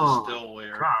 Slade. This Oh, is still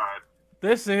weird. God.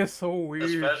 This is so weird.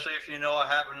 Especially if you know what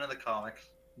happened in the comics.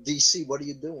 DC, what are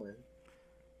you doing?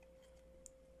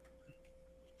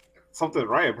 Something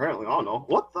right, apparently. I don't know.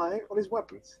 What the heck are these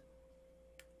weapons?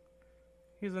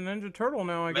 He's a Ninja Turtle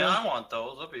now, I Man, guess. I want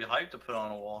those. I'd be hyped to put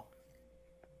on a wall.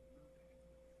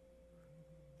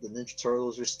 The Ninja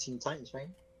Turtles versus Teen Titans, man.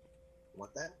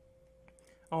 Want that?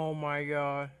 Oh my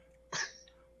god.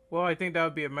 Well, I think that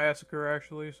would be a massacre,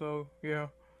 actually, so, yeah.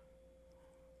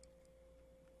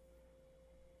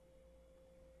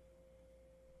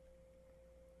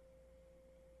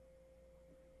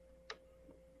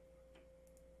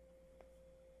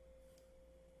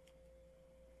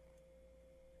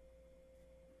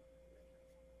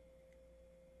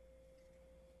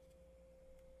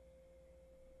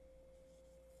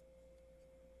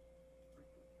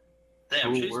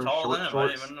 Damn, Ooh, she's we're taller than him. I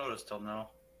didn't shorts. even notice till now.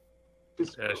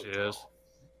 yeah, she is.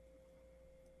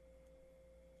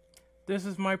 This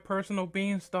is my personal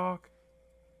beanstalk.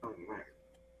 Oh my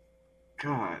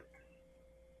God.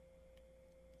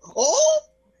 Oh!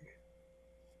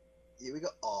 Here we go.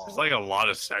 Oh, There's like a lot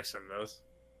of sex in this.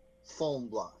 phone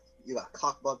blocked. You got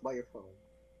cock blocked by your phone.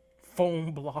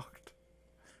 Phone blocked.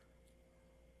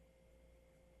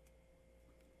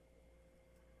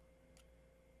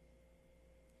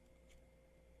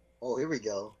 Oh, here we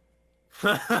go.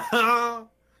 I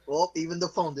Well, even the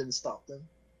phone didn't stop them.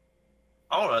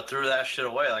 I would have threw that shit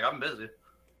away. Like, I'm busy.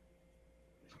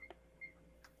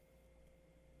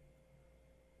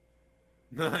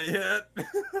 Not yet.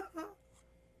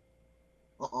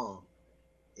 Uh-uh.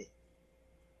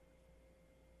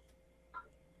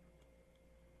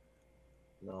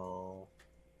 No.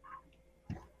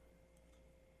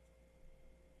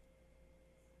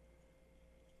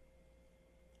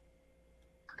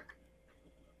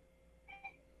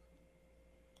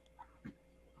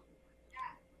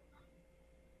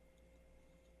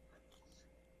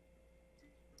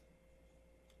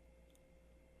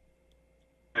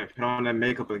 Hey, put on that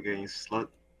makeup again, you slut.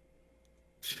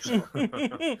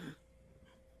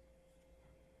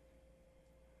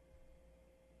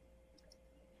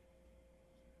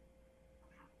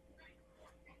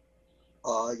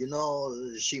 You know,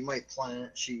 she might plan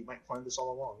this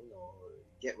all along, you know,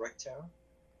 get wrecked town.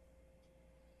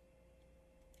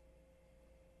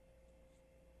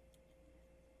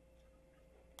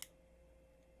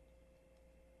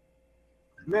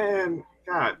 Man,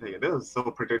 god dang it, this is so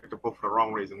predictable for the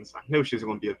wrong reasons. I knew she was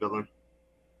going to be a villain.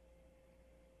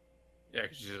 Yeah,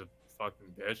 'cause she's a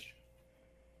fucking bitch.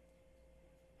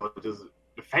 But just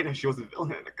the fact that she was a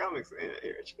villain in the comics, and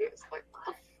here she is, like,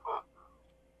 what the fuck?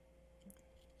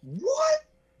 What?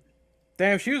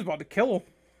 Damn, she was about to kill him.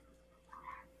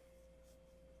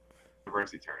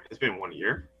 University turn. It's been 1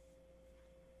 year.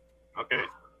 Okay.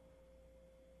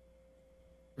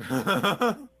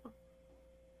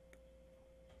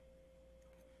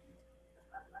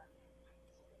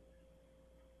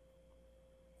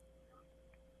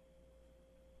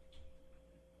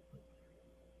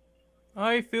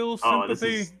 I feel Oh, this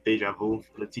sympathy. is Deja Vu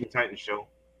from the Teen Titans show.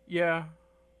 Yeah.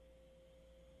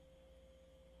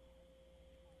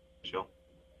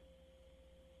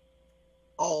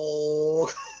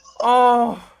 Oh.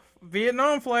 Oh,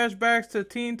 Vietnam flashbacks to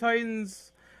Teen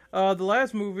Titans, the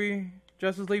last movie,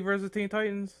 Justice League versus Teen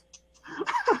Titans.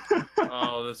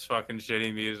 Oh, this fucking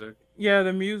shitty music. Yeah,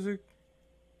 the music.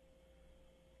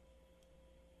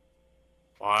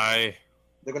 Why?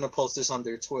 They're gonna post this on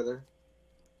their Twitter.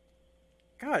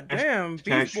 God damn, Hashtag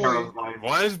Beast Boy. Charles Live.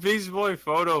 Why is Beast Boy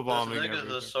photo bombing This nigga's a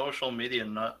everything? social media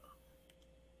nut.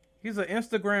 He's an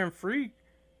Instagram freak.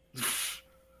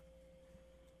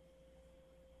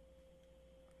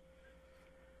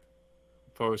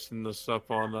 Posting this up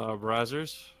on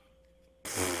Brazzers.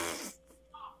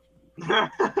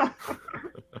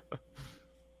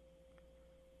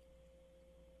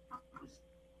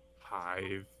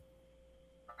 Hive.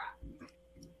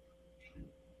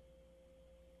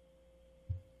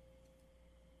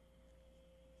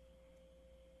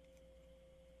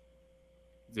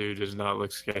 Dude does not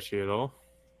look sketchy at all.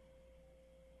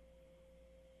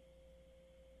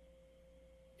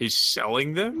 He's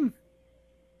selling them?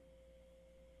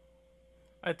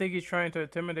 I think he's trying to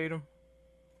intimidate him.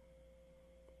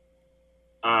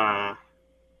 I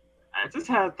just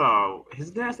had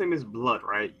his last name is Blood,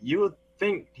 right? You would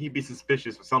think he'd be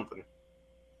suspicious of something.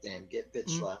 Damn, get bitch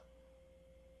slap.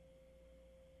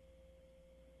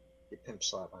 Get pimp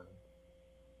slap on him.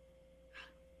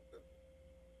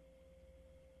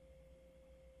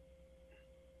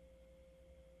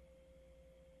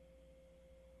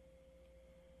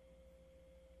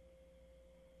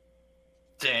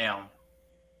 Damn.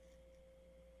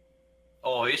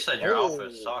 Oh, he said your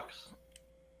outfit sucks.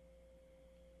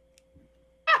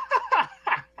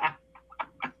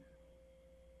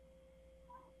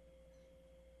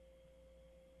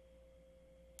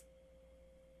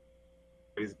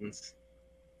 Reasons.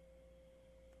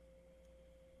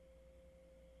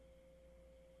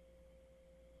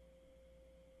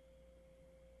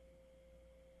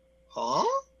 Huh?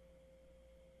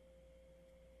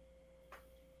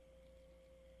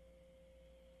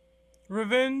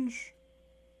 Revenge.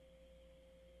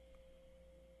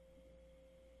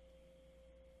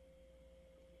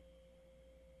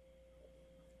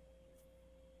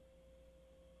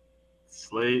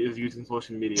 Slade is using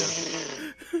social media.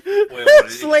 what did he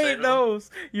Slade say to him? knows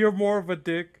you're more of a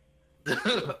dick.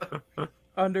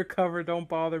 Undercover, don't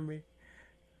bother me.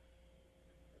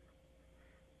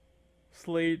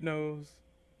 Slade knows.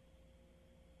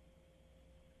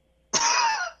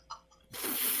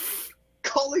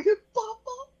 Calling him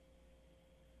Papa?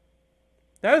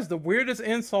 That is the weirdest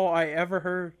insult I ever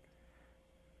heard.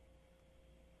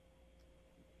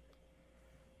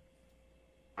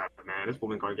 Man, this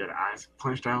woman gonna get her eyes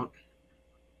punched out.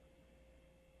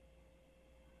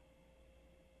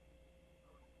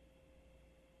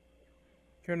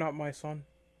 You're not my son.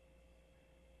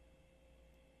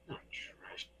 Oh,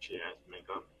 trashy ass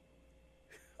makeup.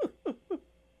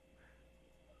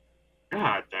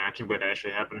 can't believe that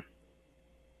actually happened.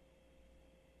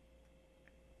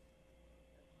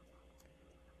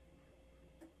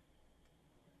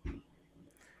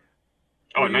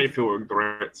 Oh, now you feel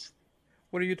regrets.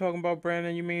 What are you talking about,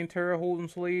 Brandon? You mean Tara holding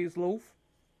Slade's loaf?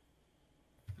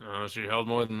 Oh, she held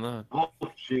more than that. Oh,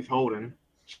 she's holding.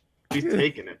 She's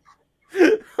taking it.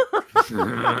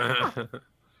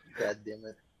 God damn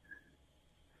it.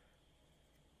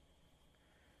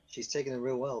 She's taking it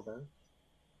real well, then.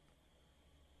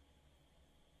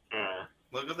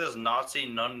 Look at this Nazi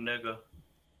nun nigga.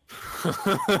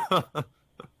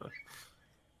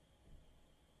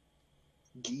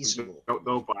 Gizmo.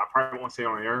 No, but I probably won't say it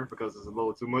on air because it's a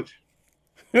little too much.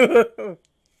 Gizmo.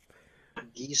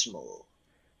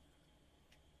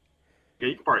 Yeah,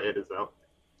 you can probably edit this out.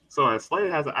 So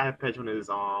Slade has an eye patch on his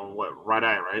right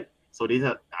eye, right? So these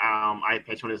have eye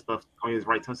patch on his left on his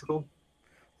right testicle.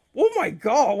 Oh my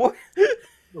god! What?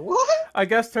 What? I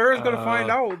guess Tara's gonna find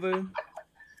out then.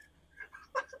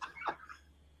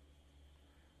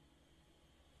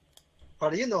 How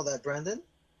do you know that, Brandon?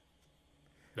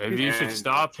 Maybe you should And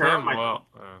stop Tara him. might- Well,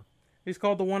 He's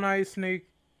called the One-Eyed Snake.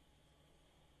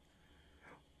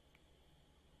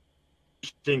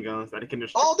 Machine guns that he can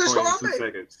destroy Oh, there's in 2 Harambe!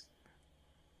 seconds.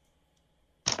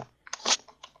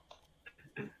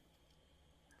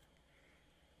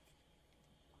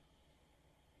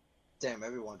 Damn,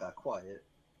 everyone got quiet.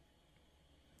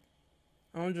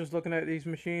 I'm just looking at these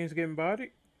machines getting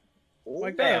bodied. Oh,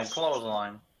 Like Damn, that.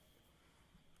 clothesline.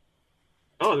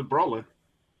 Oh, the brawler.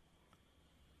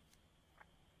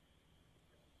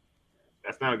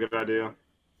 That's not a good idea.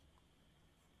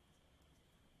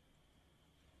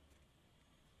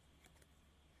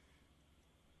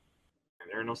 And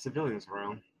there are no civilians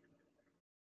around.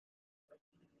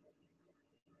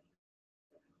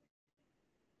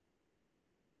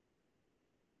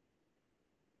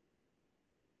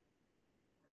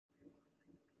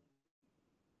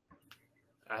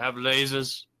 I have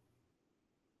lasers.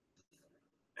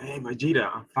 Hey, Vegeta,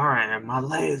 I'm firing my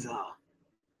laser. What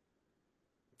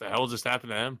the hell just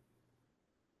happened to him?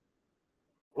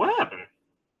 What happened?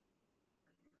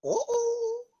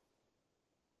 oh.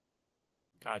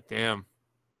 God damn.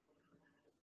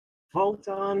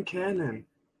 Photon cannon.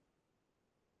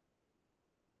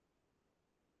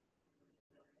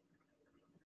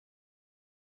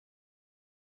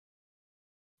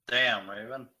 Damn,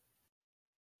 Raven.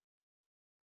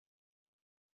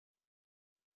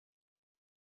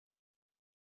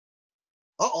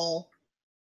 Uh-oh.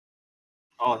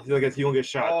 Oh, he gonna get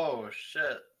shot. Oh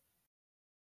shit.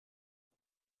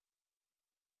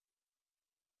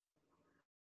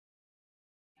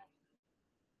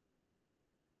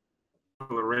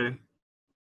 Already.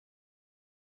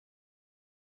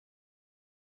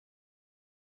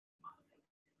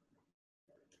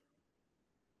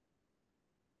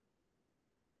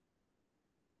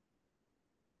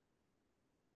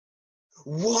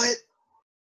 What?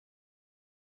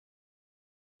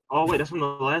 Oh wait, that's from the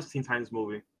last Teen Titans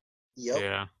movie. Yep.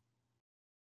 Yeah.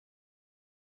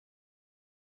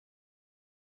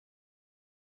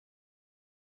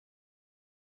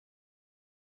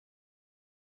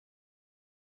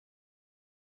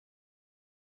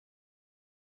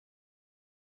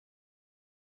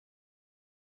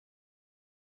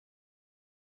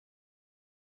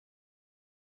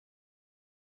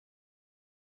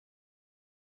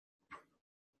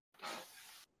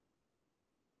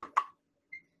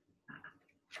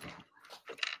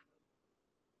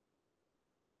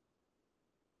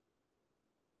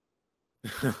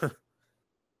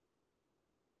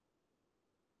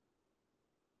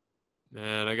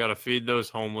 Man, I gotta feed those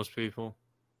homeless people.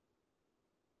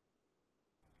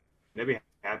 They'd be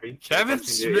happy. Kevin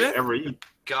That's something they Smith? ever eat.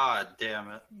 God damn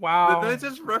it. Wow. Did they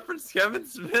just reference Kevin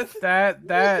Smith?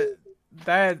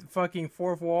 That fucking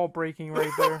fourth wall breaking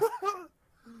right there.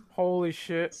 Holy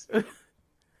shit.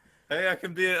 Hey,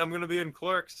 I'm gonna be in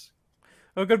Clerks.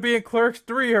 I'm gonna be in Clerks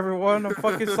 3, everyone. I'm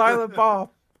fucking Silent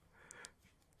Bob.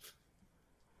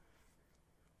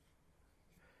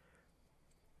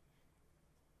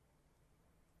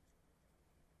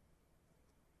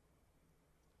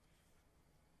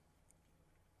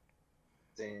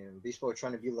 Damn, Beast Boy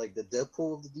trying to be like the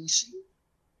Deadpool of the DC.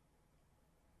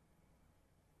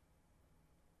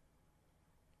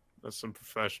 That's some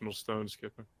professional stone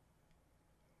skipping.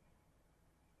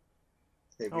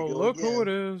 There we Oh, go look again. who it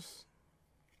is.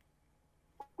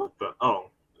 What the? Oh,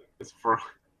 it's for.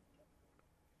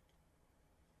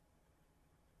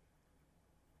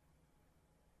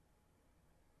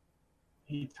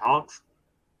 He talks.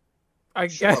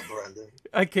 Shut up, Brandon.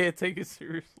 I can't take it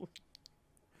seriously.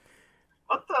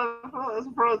 What the hell is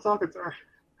bro talking to her?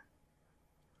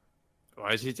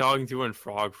 Why is he talking to her in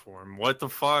frog form? What the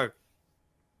fuck?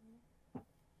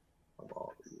 I'm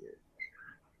all here.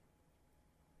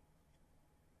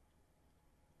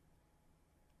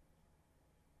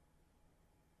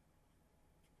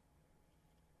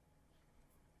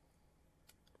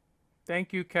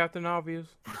 Thank you, Captain Obvious.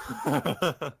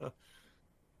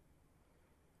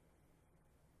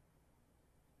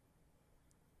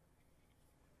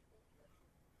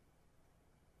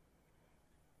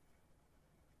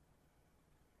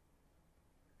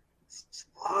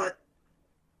 What?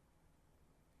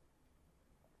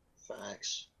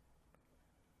 Facts.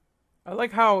 I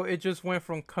like how it just went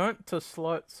from cunt to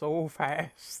slut so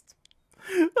fast.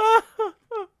 Do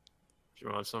you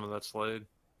want some of that Slade?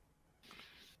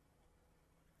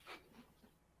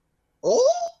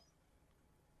 Oh!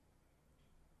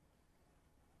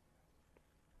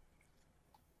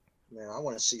 Man, I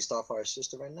want to see Starfire's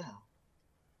sister right now.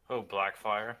 Oh,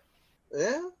 Blackfire.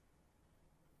 Yeah?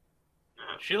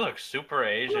 She looks super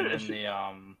Asian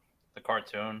in the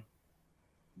cartoon.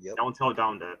 Yep. Don't tell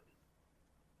Dom that.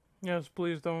 Yes,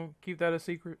 please don't keep that a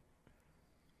secret.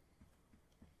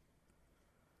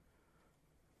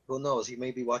 Who knows? He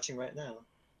may be watching right now.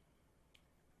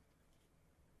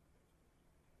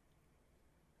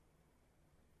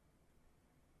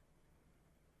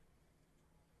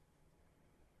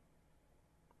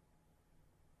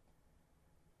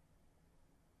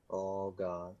 Oh,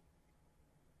 God.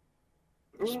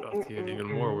 It's about to get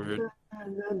even more weird.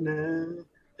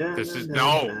 This is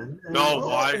no.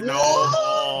 Why no?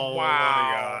 Oh Wow.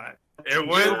 my god! It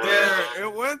went there.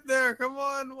 It went there. Come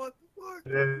on, what the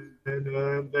fuck?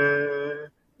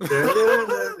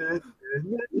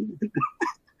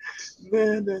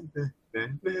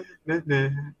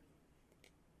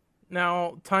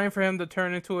 Now, time for him to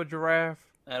turn into a giraffe.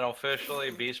 And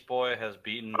officially, Beast Boy has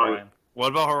beaten Oh, Brian. What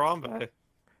about Harambe?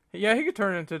 Yeah, he could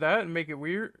turn into that and make it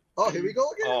weird. Oh, here we go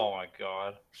again. Oh my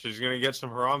god. She's gonna get some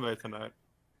Harambe tonight.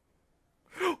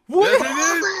 What?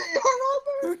 Yes,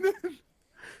 it is.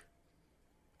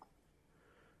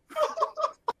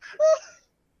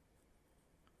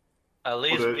 At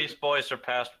least Okay. Beast Boy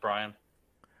surpassed Brian.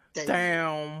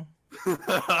 Damn.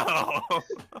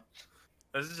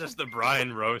 This is just the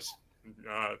Brian roast.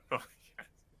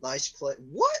 Nice play.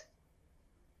 What?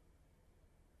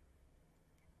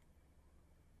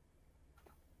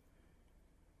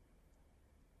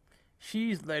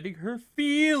 She's letting her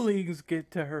feelings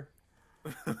get to her.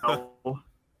 Oh.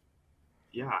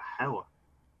 Yeah, hell.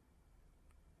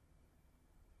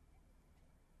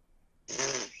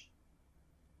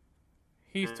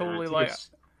 He's totally Take like, us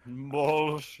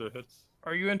Bullshit.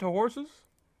 are you into horses?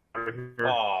 out of here.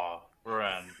 Oh,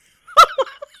 Ren.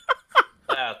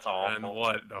 That's And awful.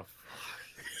 what the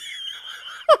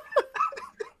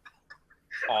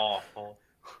Awful.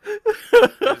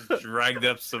 Just dragged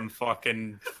up some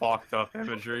fucking fucked up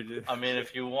imagery, dude. I mean,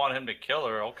 if you want him to kill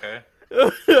her, okay.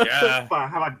 Yeah. Fine,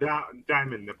 how about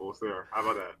diamond nipples there? How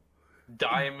about that?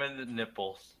 Diamond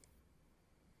nipples.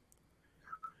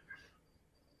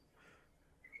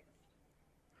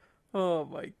 Oh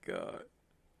my god.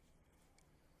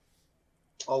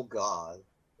 Oh, God.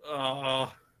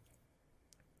 Oh.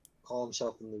 Call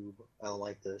himself a noob. I don't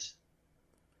like this.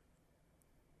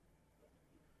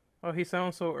 Oh, he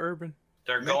sounds so urban.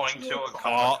 They're going to a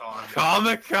Oh,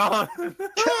 Comic-Con. Comic-Con.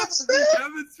 Kevin Smith!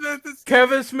 Kevin Smith is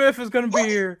Kevin Smith is gonna be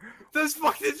here. this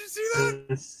fuck. Did you see that?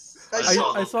 I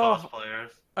saw I those saw- cosplayers.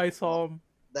 I saw him.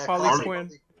 That Harley classic Quinn.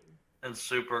 Harley- And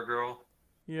Supergirl.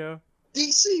 Yeah.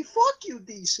 DC, fuck you,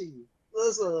 DC.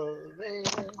 Listen, man.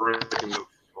 Breaking the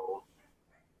fall.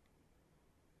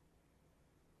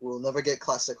 We'll never get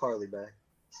classic Harley back.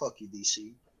 Fuck you,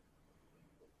 DC.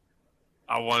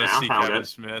 I want Yeah, to I see found Kevin it.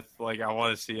 Smith. Like, I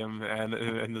want to see him and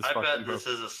in this I fucking bet this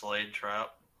movie. is a Slade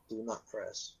trap. Do not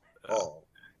press. Uh, Oh.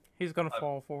 He's gonna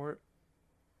fall for it.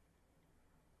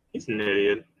 He's an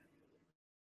idiot.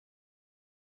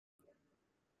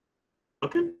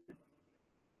 Okay.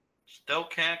 Still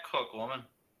can't cook, woman.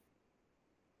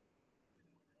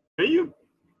 Are you?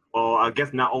 Well, I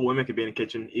guess not all women can be in the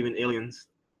kitchen, even aliens.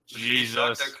 She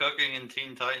sucked Jesus. at cooking in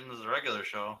Teen Titans' regular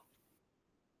show.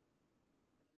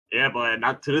 Yeah, but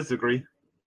not to this degree.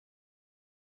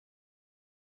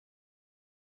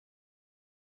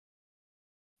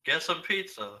 Get some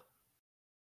pizza.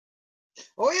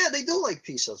 Oh, yeah, they do like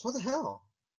pizzas. What the hell?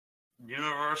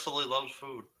 Universally loves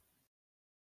food.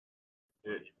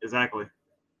 Yeah, exactly.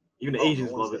 Even the Oh,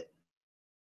 Asians no one's love it.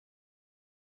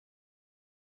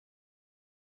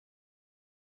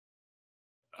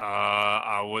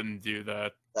 I wouldn't do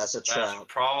that. That's a That's trap.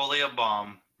 probably a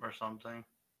bomb or something.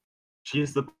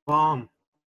 She's the bomb.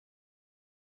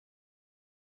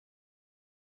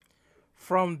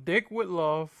 From Dick with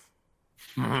Love.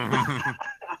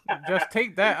 Just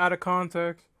take that out of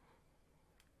context.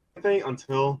 I think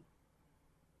until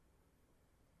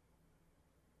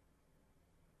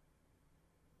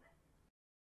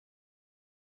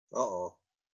Uh-oh.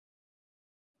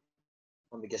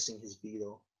 I'm guessing his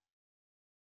Beetle.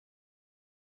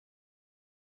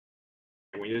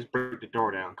 when you just break the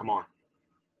door down, come on.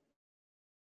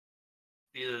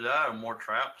 Either that or more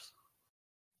traps.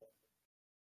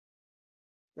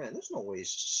 Man, there's no way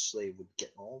Slade would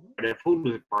get all of it. That food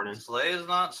is burning. Slay's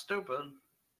not stupid.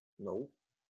 Nope.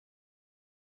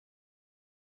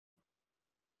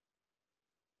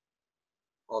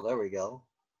 Oh, there we go.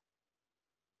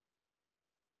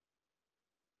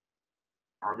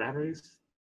 Our batteries?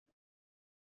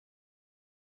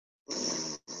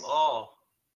 Oh,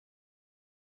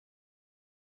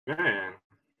 Man.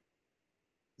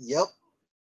 Yep.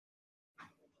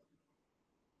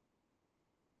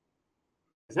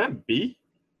 Is that B?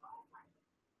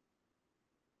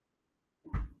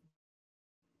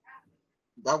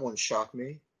 That one shocked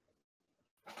me.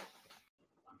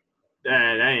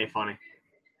 That ain't funny.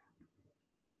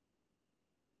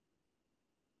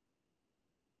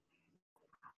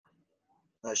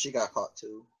 She got caught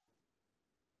too.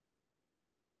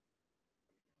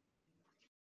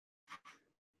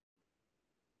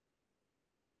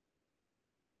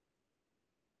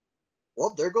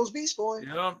 Well, there goes Beast Boy.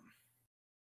 Yep.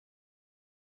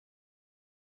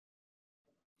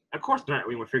 Of course not.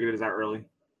 We figured this out early.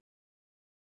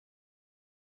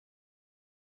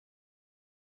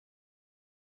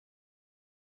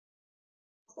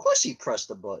 Of course he pressed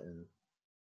the button.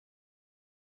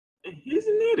 He's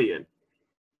an idiot.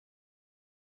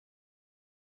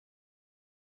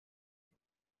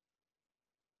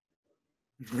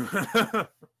 I'm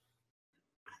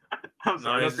No,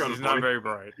 sorry, he's that's not very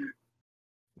bright.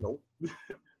 Nope.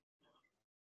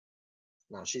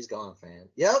 No, she's gone, fan.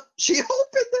 Yep, she opened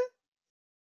it.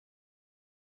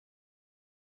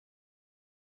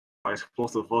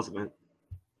 Explosive man.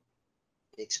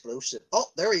 Explosive. Oh,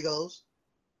 there he goes.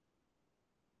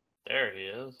 there he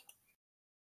is.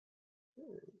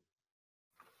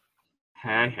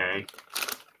 Hey.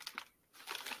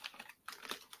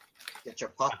 Get your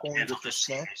popcorn, get your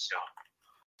snacks.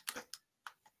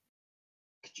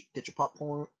 Get your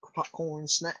popcorn,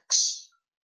 snacks.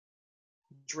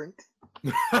 Drink.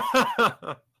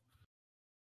 Got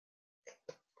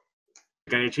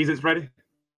any cheeses ready?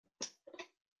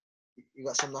 You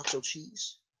got some nacho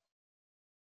cheese?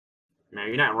 Man,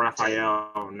 you're not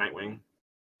Raphael Nightwing.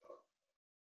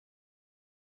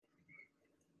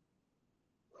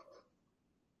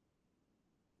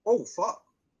 Oh, fuck.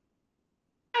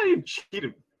 Yeah, you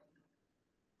cheated.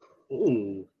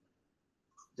 Ooh.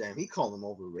 Damn, he called him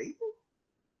over Raven?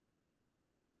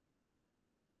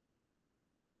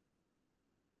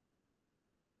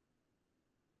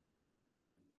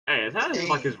 Hey, is that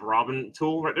like his Robin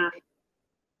tool right there?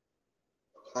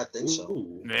 I think so.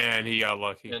 Ooh. Man, he got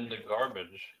lucky. In the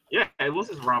garbage. Yeah, it was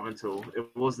his Robin tool. It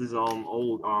was his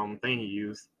old thing he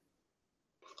used.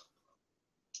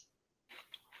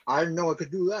 I didn't know I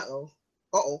could do that, though.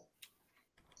 Uh-oh.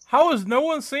 How is no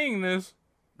one seeing this?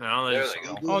 Now There they they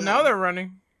go. Oh, now they're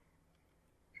running.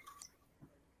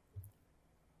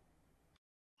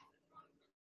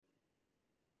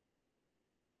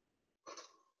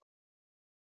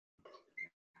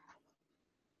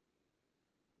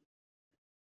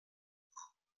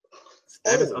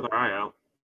 Stab his Oh. other eye out.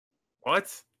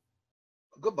 What?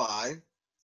 Goodbye.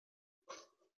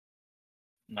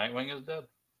 Nightwing is dead.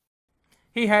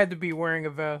 He had to be wearing a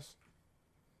vest.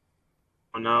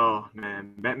 Oh no,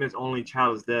 man. Batman's only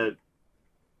child is dead.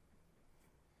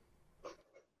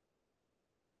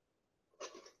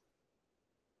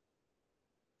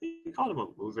 He called him a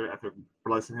loser after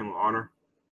blessing him with honor.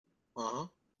 Uh-huh.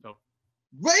 Nope.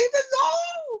 Raven,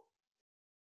 no!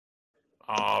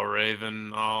 Oh,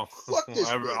 Raven. Oh, Fuck this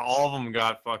bitch. all of them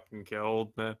got fucking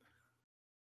killed, man.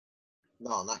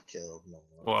 No, not killed. No.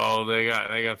 Well, they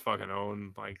got fucking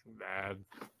owned like bad.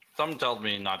 Something tells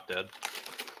me he's not dead.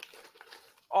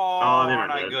 Oh, Oh, they're aren't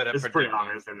not I dead. good at It's pretty predicting?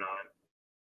 obvious they're not.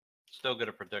 Still good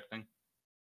at predicting.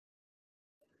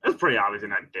 It's pretty obvious they're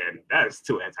not dead. That is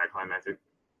too anticlimactic.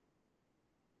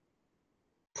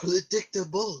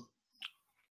 Predictable.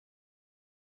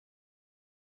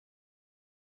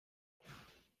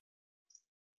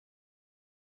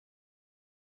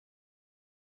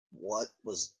 What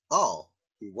was... Oh,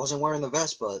 he wasn't wearing the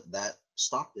vest, but that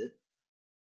stopped it.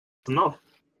 No.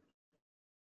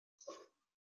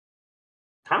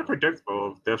 Kind of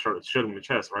predictable if Deathstroke shoot him in the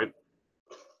chest, right?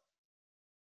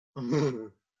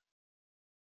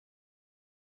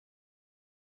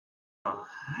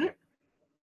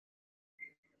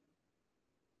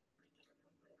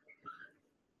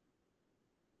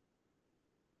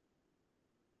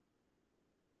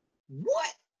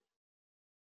 What?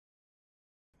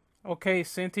 Okay,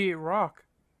 sentient rock.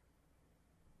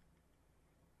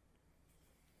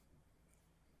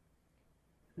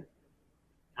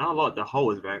 I don't know. The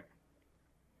hole is back.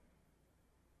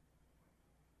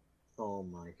 Oh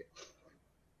my god.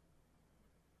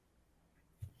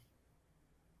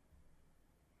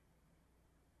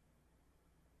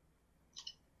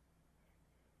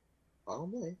 Oh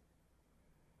my.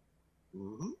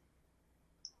 Mm-hmm.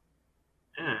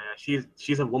 Yeah,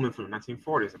 she's a woman from the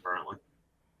 1940s apparently.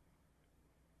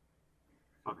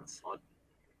 Fucking slut.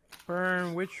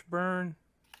 Burn, witch burn.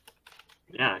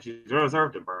 Yeah, she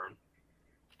deserved to burn.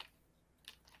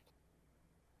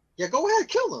 Yeah, go ahead,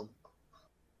 kill him.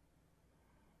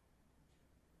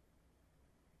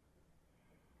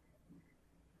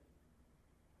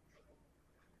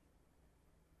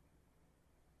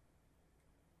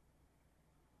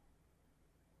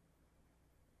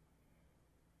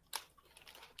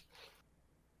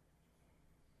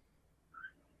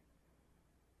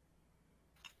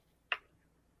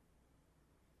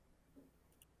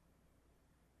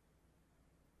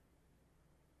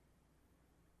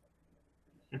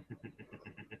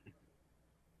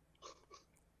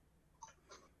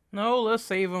 No, let's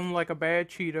save him like a bad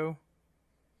Cheeto.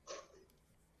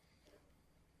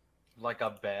 Like a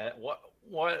bat.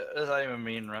 What does that even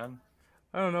mean, Ren?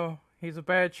 I don't know. He's a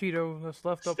bad Cheeto that's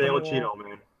left up on Stale the wall. Cheeto,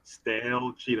 man.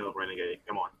 Stale Cheeto, Renegade.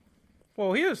 Come on.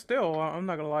 Well, he is still. I'm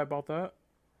not gonna lie about that.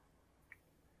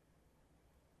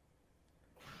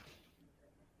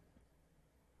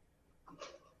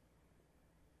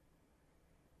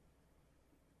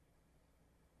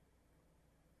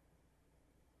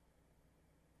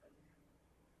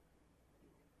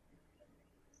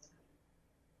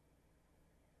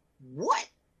 What?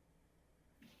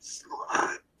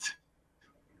 Slut.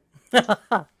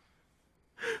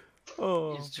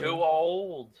 Oh, He's too man.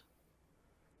 old.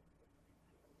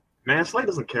 Man, Slade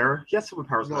doesn't care. He has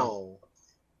superpowers now. No.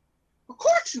 Of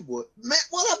course you would. Man,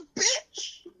 what a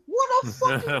bitch. What a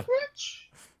fucking bitch.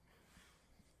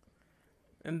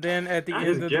 And then at the I end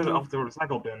just of the get it movie, off the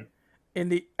recycle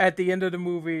bin. at the end of the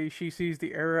movie, she sees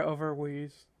the error of her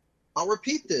ways. I'll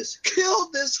repeat this. Kill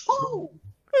this hoe.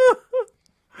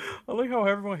 I like how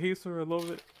everyone hates her. I love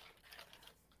it.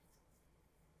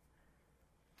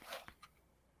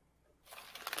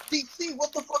 DC,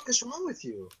 what the fuck is wrong with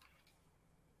you?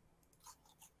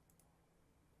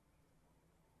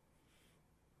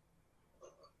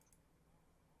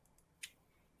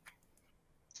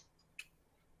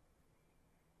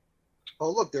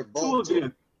 Oh look, they're This both. would be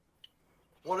a,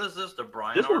 What is this, the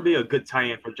Brian? this would be a good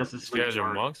tie-in for Justice These League. guys are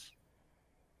arc. monks.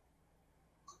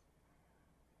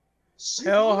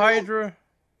 Hell Hydra.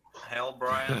 Hell,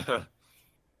 Brian.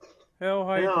 Hell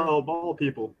Hydra. Hell, ball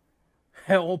people.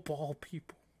 Hell ball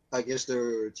people. I guess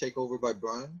they're taken over by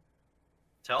Brian.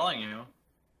 Telling you.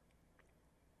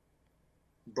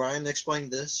 Brian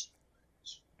explained this.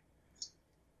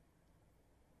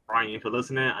 Brian, if you're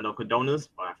listening, I don't condone this,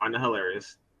 but I find it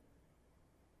hilarious.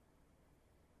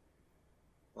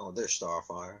 Oh, there's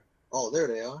Starfire. Oh, there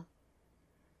they are.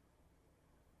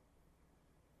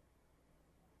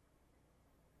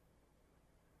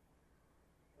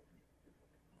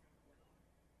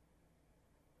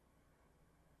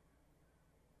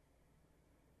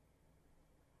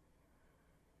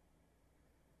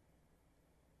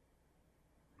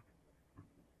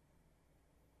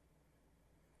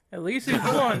 At least he's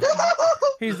blunt.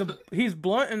 He's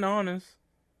blunt and honest.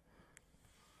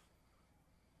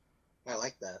 I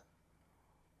like that.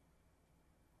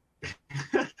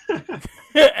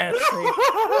 Essay.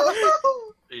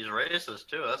 He's racist,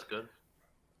 too. That's good.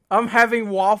 I'm having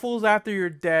waffles after you're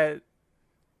dead.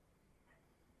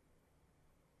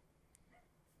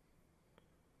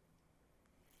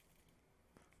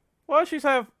 Well, she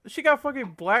got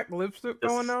fucking black lipstick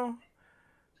going now.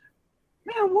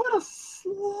 Man, what a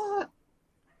slut.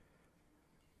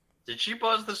 Did she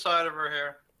buzz the side of her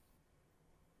hair?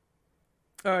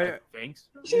 Oh yeah, Thanks.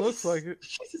 looks like it.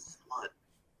 She's a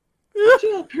slut.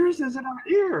 She had piercings in her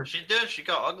ear. She did. She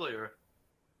got uglier.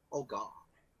 Oh god.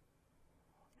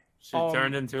 She Um,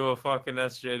 turned into a fucking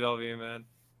SJW, man.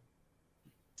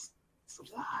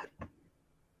 Slut.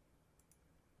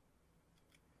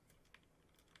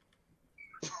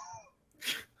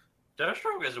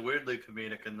 Deathstroke is weirdly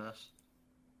comedic in this.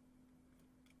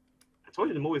 I told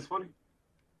you the movie's funny.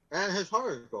 And his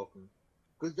heart is broken.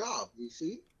 Good job,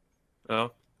 DC.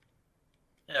 Oh.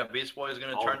 Yeah, Beast Boy is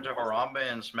gonna Oh, turn to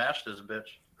Harambe and smash this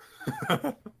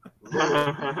bitch.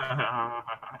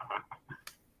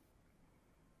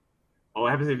 What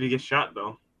happens if you get shot,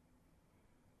 though?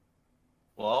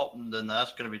 Well, then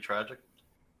that's gonna be tragic.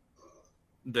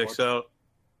 Dicks What? out.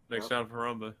 Next Yep. time for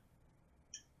Rumba.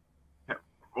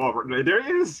 Oh, there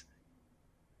he is.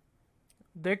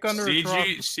 Dick under a truck.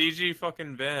 CG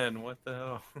fucking van. What the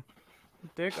hell?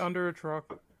 Dick under a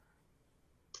truck.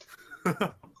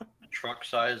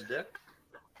 Truck-sized dick.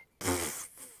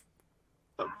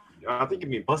 I think you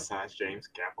mean bus size, James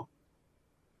Campbell.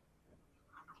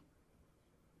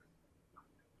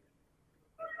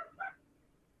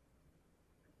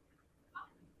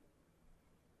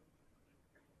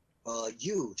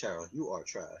 You, Tara, you are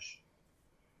trash.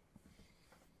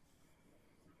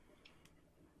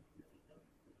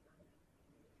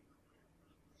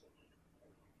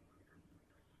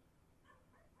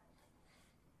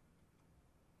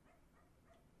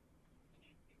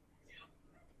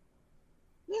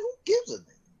 Man, who gives a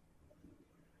damn?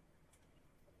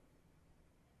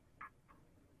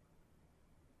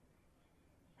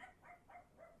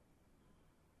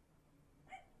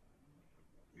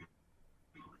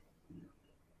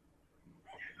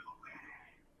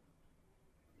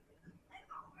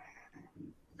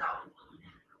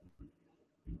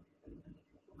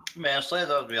 Man, Slade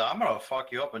would be like, I'm gonna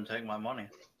fuck you up and take my money.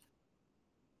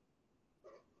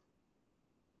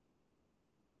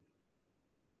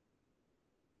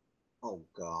 Oh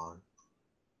God.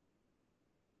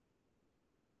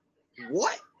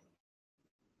 What?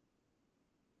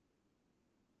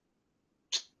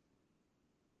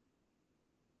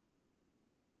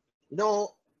 You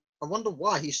know, I wonder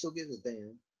why he still gives a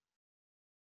damn.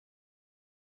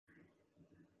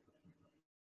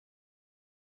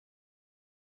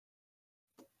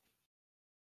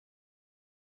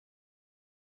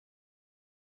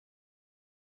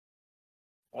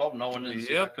 Well, no one didn't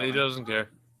see Yep, that he coming. doesn't care.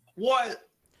 What?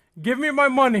 Give me my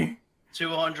money.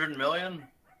 200 million?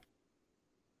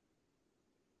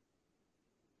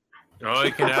 Oh,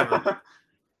 he can have it.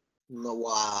 No,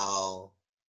 wow.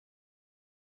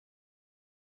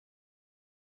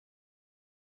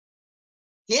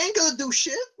 He ain't gonna do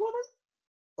shit, woman.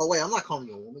 Oh wait, I'm not calling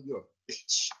you a woman. You're a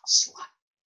bitch, slut.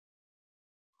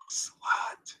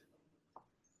 Slut.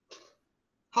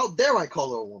 How dare I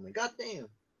call her a woman? God damn.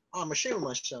 I'm ashamed of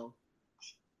myself.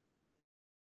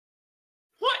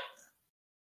 What?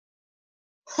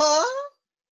 Huh?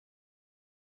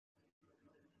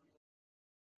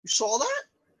 You saw that?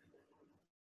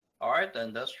 Alright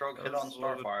then, Deathstroke hit That's on a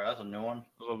little bit- Starfire. That's a new one.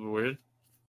 A little bit weird.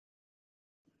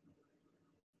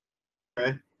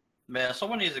 Okay. Man,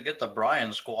 someone needs to get the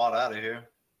Brian squad out of here.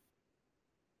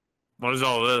 What is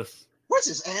all this? What's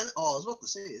this? Oh, I was about to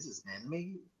say, is this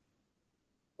anime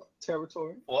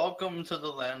territory? Welcome to the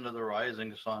land of the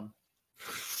rising sun.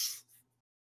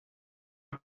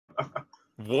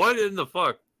 What in the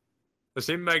fuck? The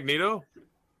same Magneto?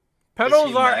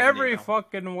 Pedals he are Magneto? every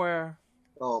fucking where.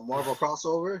 Oh, Marvel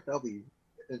crossover? That'll be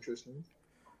interesting.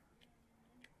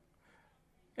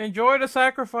 Enjoy the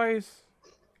sacrifice.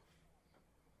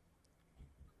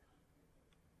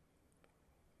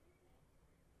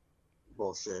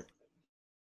 Bullshit.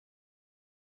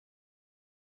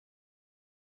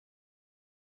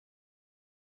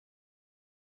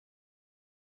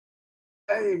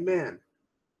 Hey, man.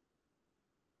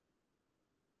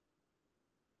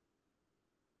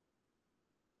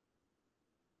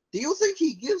 Do you think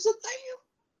he gives a damn?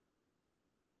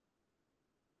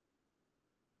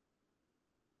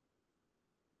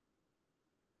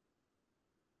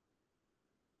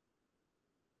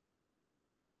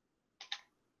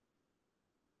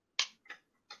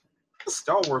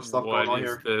 Star Wars stuff What going on is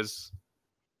here. this?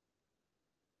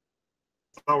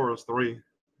 Star Wars 3.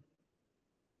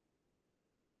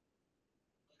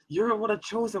 You're what a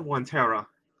chosen one, Tara.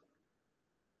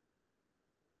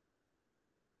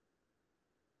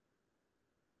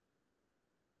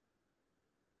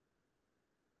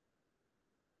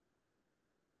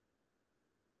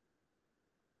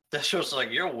 That show's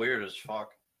like, you're weird as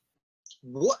fuck.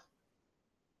 What?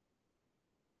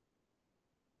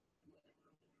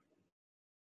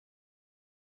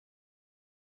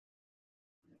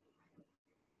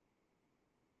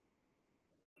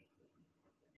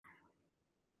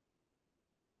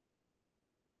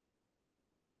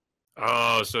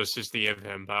 Oh, so it's just the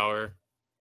Him power.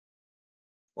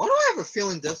 Why do I have a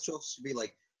feeling Deathstroke's to be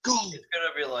like, go? He's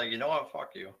gonna be like, you know what,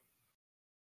 fuck you.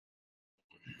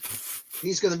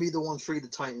 He's gonna be the one free the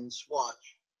Titans.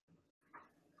 Watch.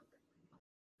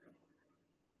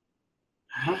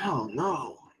 Hell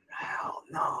no. Hell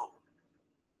no.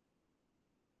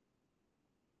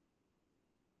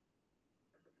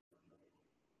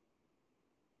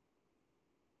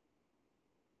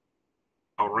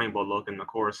 a rainbow look, and of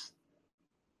course.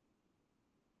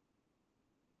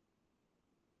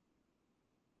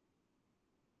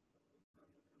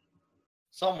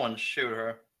 Someone shoot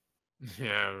her.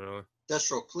 Yeah, really.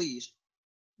 Deathstroke, please.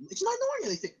 It's not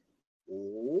doing anything.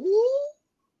 Oh.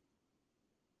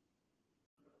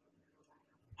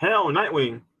 Hell,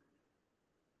 Nightwing.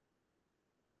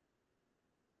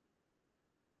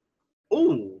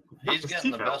 Ooh, He's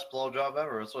getting the best blowjob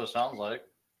ever. That's what it sounds like.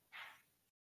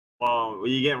 Well,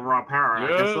 you getting raw power, I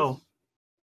guess so.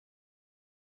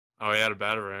 Oh, he had a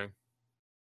batarang.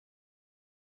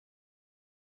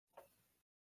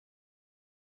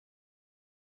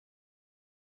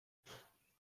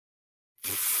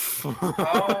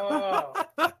 Oh.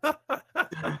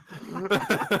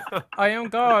 I am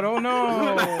God. Oh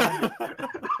no.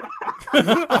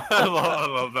 I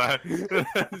love that.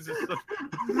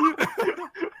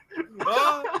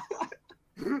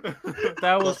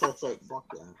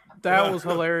 That was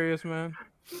hilarious, man.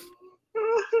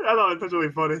 I thought it was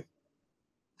really funny.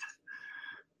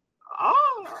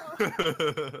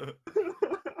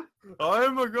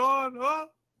 I'm a god.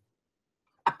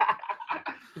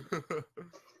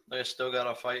 They still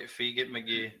gotta fight Feget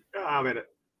McGee. I made it.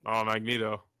 Oh,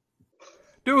 Magneto.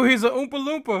 Dude, he's a Oompa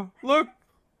Loompa. Look.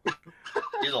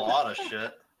 He's a lot of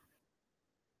shit.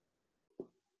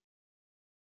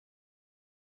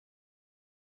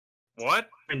 What?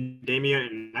 And Damian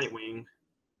and Nightwing.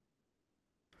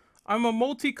 I'm a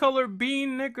multicolored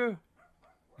bean, nigga.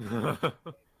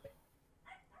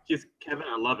 He's Kevin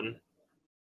 11.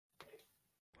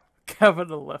 Kevin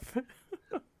 11.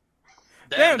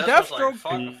 Damn, Deathstroke.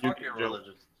 Like, fuck your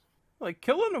religion. Like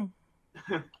killing him.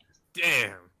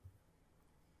 Damn.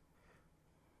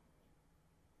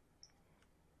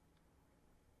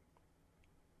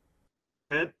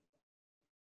 Head.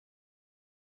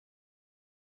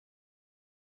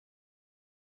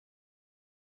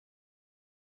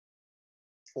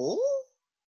 Oh?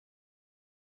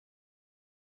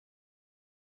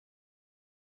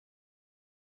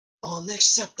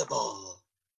 Unacceptable.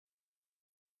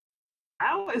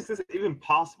 How is this even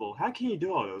possible? How can you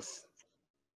do all this?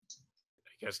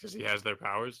 I guess because he has their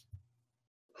powers.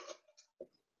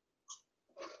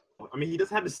 I mean, he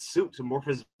doesn't have his suit to morph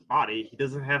his body. He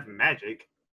doesn't have magic.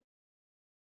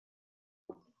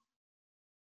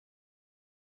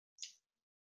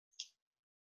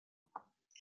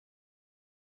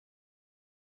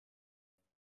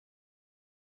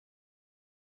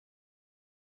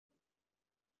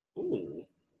 Ooh.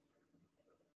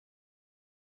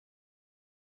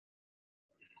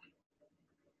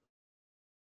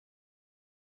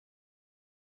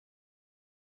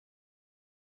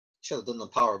 Should have done the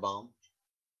power bomb.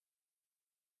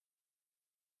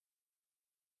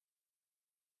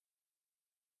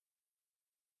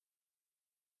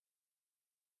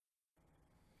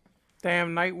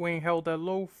 Damn, Nightwing held that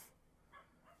loaf.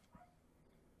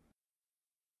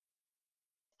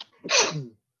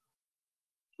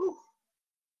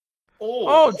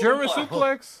 Oh, German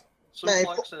suplex.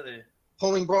 Suplex City.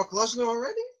 Pulling Brock Lesnar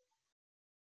already?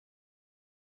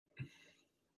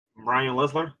 Brian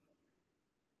Lesnar.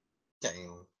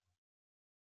 Damn.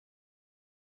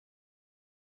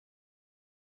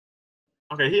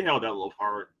 Okay, he held that a little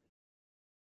hard.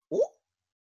 Ooh.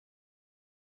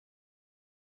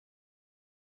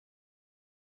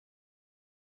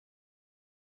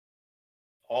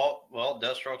 Oh, well,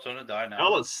 Deathstroke's gonna die now.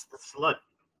 Oh, it's slut.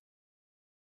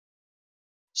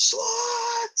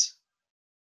 Slut!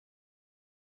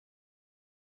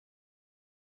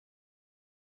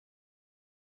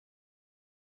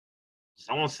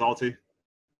 Someone's salty.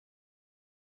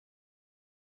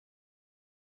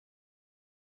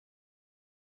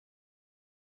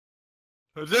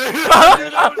 It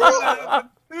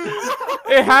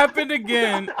happened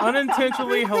again.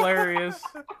 Unintentionally hilarious.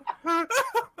 Wow.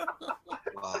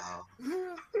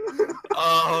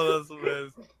 Oh, that's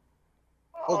amazing.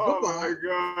 Oh, my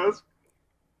gosh.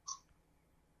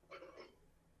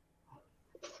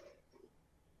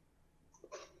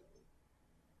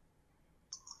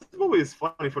 This movie is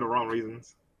funny for the wrong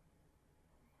reasons.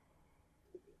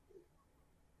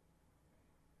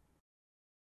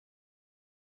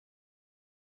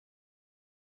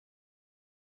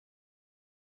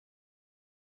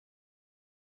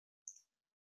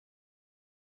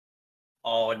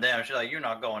 Oh, damn. She's like, you're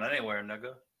not going anywhere,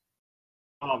 nigga.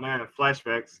 Oh man,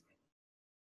 flashbacks.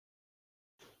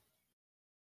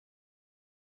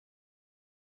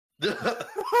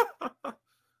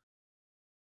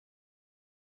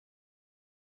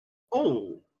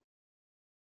 Oh.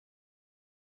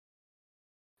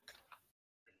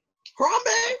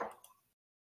 Harambe!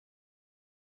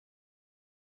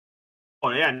 Oh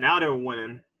yeah, now they're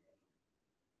winning.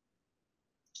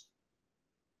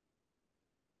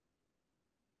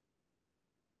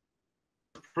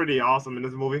 Pretty awesome in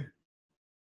this movie.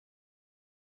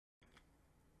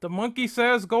 The monkey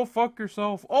says, "Go fuck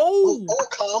yourself." Oh, Oh,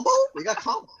 combo? We got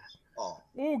combos. Oh,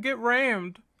 oh, get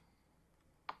rammed.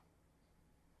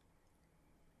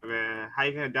 Man, how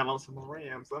you gonna download some more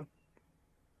RAM, son?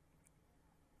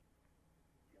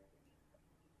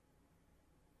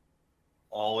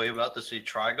 Oh, we about to see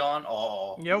Trigon?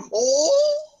 Oh. Yep.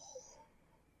 oh!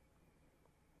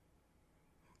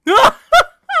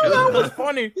 That was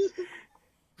funny.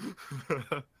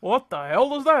 What the hell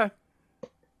was that?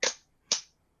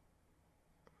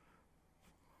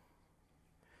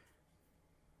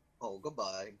 Oh,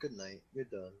 goodbye. Good night. You're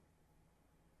done.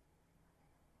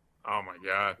 Oh my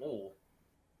god. Ooh.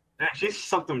 Man, she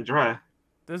sucked them dry.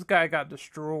 This guy got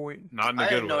destroyed. Not in a I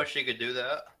good didn't know way. she could do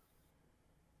that.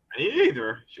 Me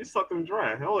either. She sucked them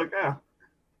dry. Holy cow.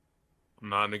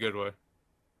 Not in a good way.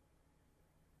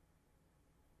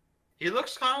 He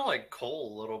looks kind of like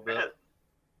Cole a little bit.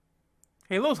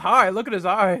 He looks high. Look at his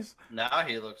eyes. Now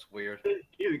he looks weird.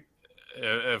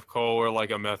 If Cole were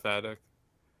like a meth addict.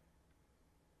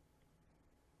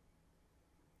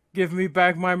 Give me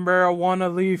back my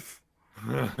marijuana leaf.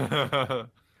 Damn!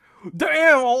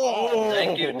 Oh,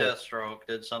 Thank you, Deathstroke.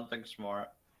 Did something smart.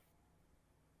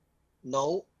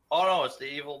 No. Oh no, it's the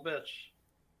evil bitch.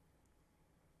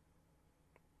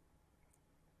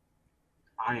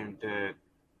 I am dead.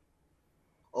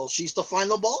 Oh, she's the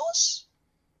final boss?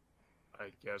 I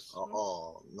guess.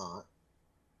 Oh, not.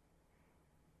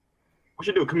 What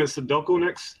should do? Commit Sudoku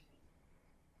next?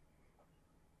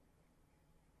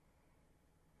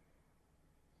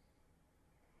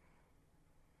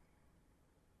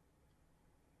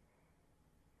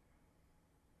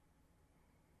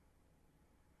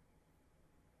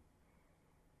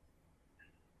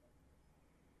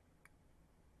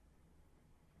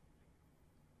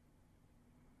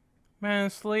 Man,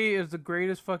 Slade is the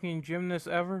greatest fucking gymnast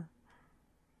ever.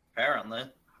 Apparently.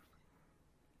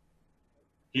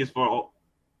 He's for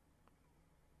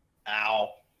Ow.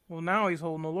 Well, now he's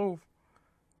holding aloof.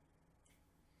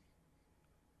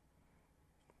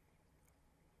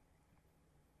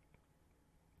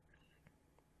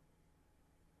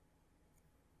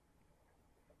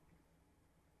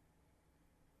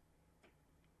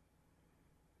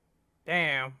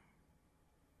 Damn.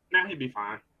 now he'd be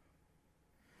fine.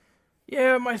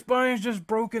 Yeah, my spine's just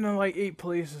broken in like 8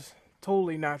 places.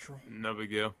 Totally natural. No big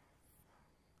deal.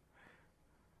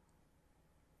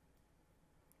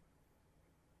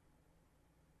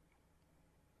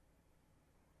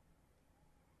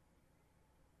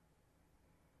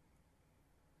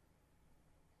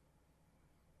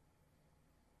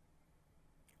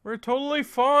 We're totally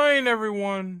fine,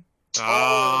 everyone.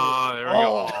 Ah, there we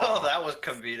go. Oh, that was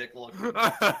comedic look.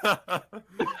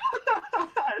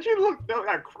 She looked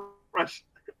like crushed.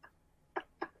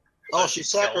 Oh, she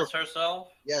sacrificed. kills herself?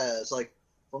 Yeah, it's like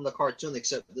from the cartoon,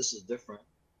 except this is different.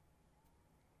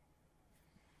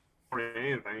 Or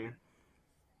anything.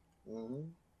 Hmm.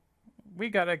 We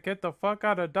gotta get the fuck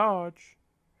out of Dodge.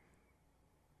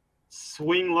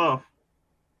 Swing love.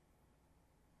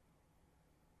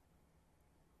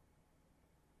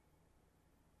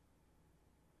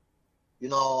 You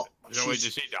know, No, wait,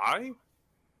 did she die?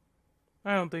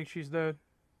 I don't think she's dead.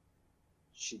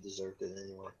 she deserved it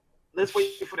anyway. Let's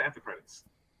wait for the after credits.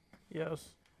 Yes.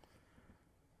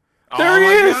 There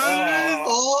he is!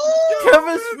 Oh!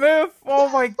 Kevin Smith! Oh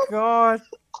my god.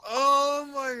 Oh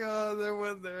my god, they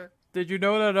went there. Did you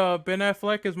know that Ben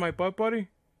Affleck is my butt buddy?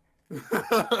 Did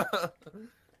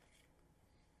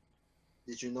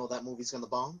you know that movie's gonna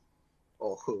bomb?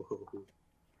 Oh,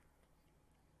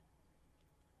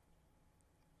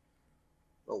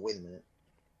 oh, wait a minute.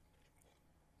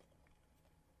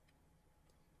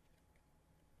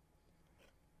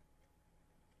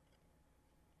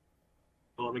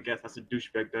 So let me guess, that's a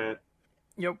douchebag dad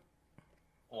Yep.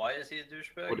 Why is he a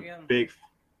douchebag with a again? big.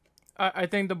 I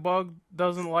think the bug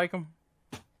doesn't like him.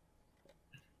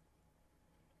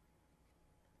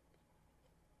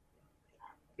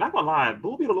 Not gonna lie,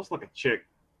 Blue Beetle looks like a chick.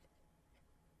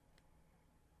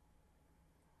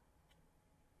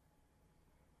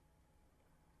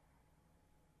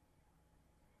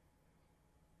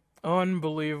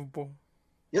 Unbelievable.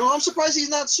 You know, I'm surprised he's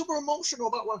not super emotional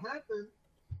about what happened.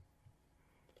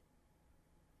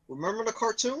 Remember the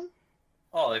cartoon?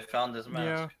 Oh, they found his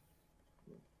mask.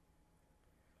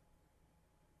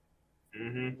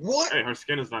 Mm-hmm. What? Hey, her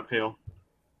skin is not pale.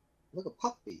 Look at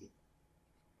Puppy.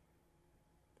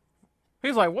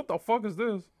 He's like, what the fuck is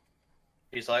this?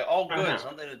 He's like, oh, good, Uh-huh.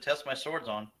 something to test my swords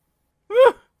on.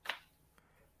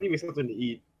 Need me something to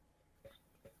eat.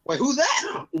 Wait, who's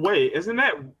that? Wait, isn't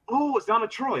that? Oh, it's Donna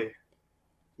Troy.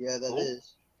 Yeah, that Oh.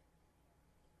 is.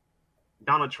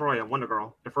 Donna Troy and Wonder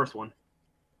Girl, the first one.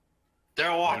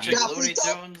 They're watching Yeah, Looney please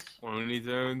Tunes. Looney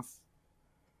Tunes.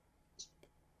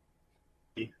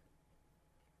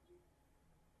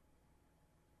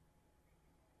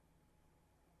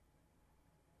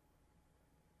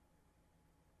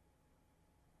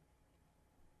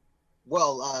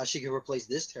 Well, she can replace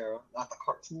this Tara, not the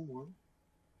cartoon one.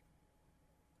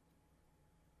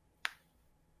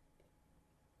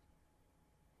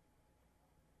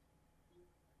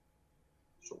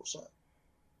 So what's up?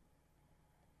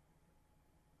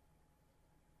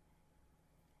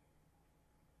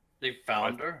 They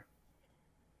found her.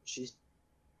 She's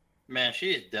Man,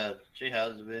 she's dead. She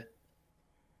has to be.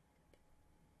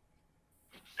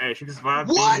 Hey, she can survive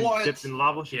What? being dipped in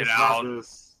lava. She Get can survive out.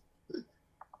 this.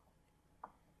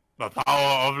 The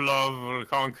power of love will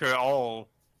conquer all.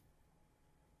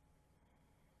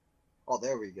 oh,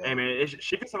 there we go. Hey man,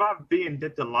 she can survive being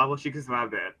dipped in lava. She can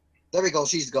survive that. There we go.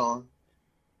 She's gone.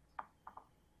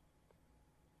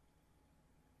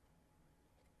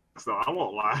 So I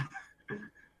won't lie.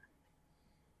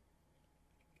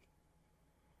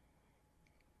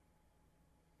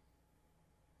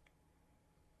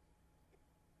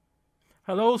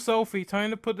 Hello, Sophie.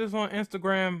 Time to put this on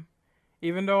Instagram,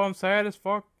 even though I'm sad as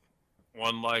fuck.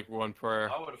 One like, one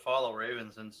prayer. I would follow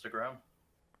Raven's Instagram.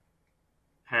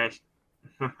 Hash.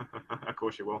 Of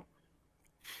course you will.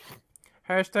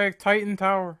 Hashtag Titan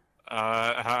Tower.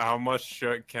 How much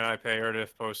can I pay her to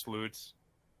post loots?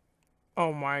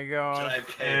 Oh my Should god. I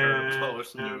pay her to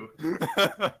post new?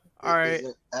 Alright. Is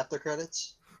it after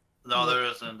credits? No, there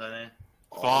isn't any.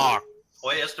 Fuck.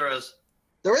 Wait, yes, there is.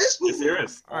 There is. Yes, there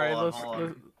is. Alright, Hold on, let's, hold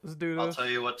on. let's do I'll this. tell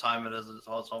you what time it is. It's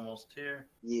almost here.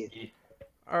 Yeah.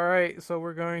 Alright, so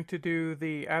we're going to do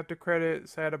the after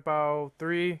credits at about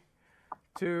 3,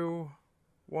 2,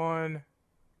 1,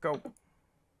 go.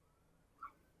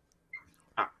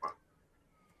 Ah, well.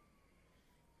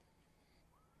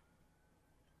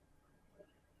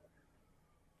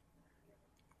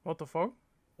 What the fuck?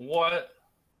 What?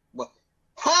 What?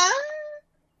 Huh?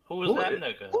 Who is Who that is-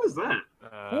 nigga? Who is that?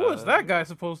 Who is that guy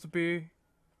supposed to be?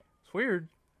 It's weird.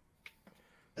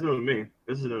 This is new to me.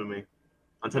 This is new to me.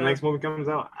 Until Yeah. the next movie comes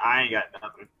out, I ain't got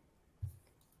nothing.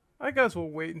 I guess we'll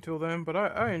wait until then, but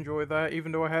I enjoyed that,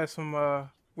 even though I had some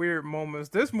weird moments.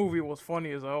 This movie was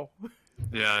funny as hell.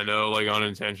 Yeah, I know, like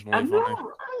unintentionally I know, funny.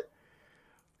 right?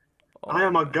 I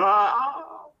am a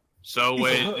god. So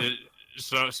wait,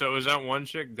 so is that one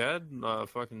chick dead?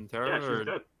 Fucking Tara? Yeah, or... she's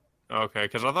dead. Okay,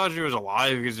 because I thought she was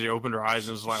alive because she opened her eyes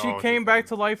and was like, She oh, came she's back dead.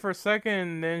 to life for a second,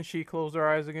 and then she closed her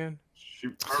eyes again. She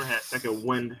probably had second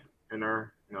wind in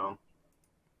her,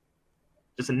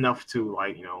 just enough to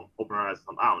open her eyes.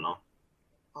 I don't know.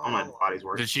 I don't know how the body's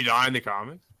work. Did she die in the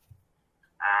comics?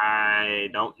 I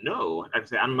don't know. Like I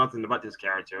said, I know nothing about this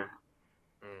character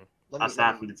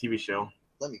aside from the TV show.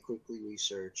 Let me quickly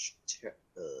research Tara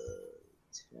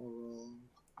comics.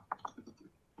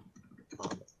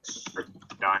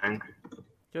 Dying.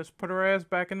 Just put her ass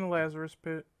back in the Lazarus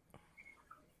pit.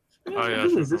 Oh, It yeah, doesn't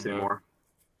she'll exist come back.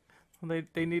 anymore.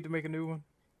 They need to make a new one.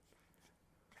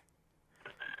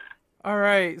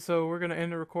 Alright, so we're going to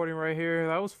end the recording right here.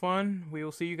 That was fun. We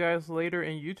will see you guys later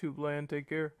in YouTube land. Take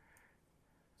care.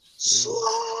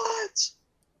 Slut!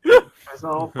 That's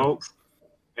all, folks.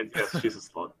 And yes, she's a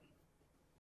slut.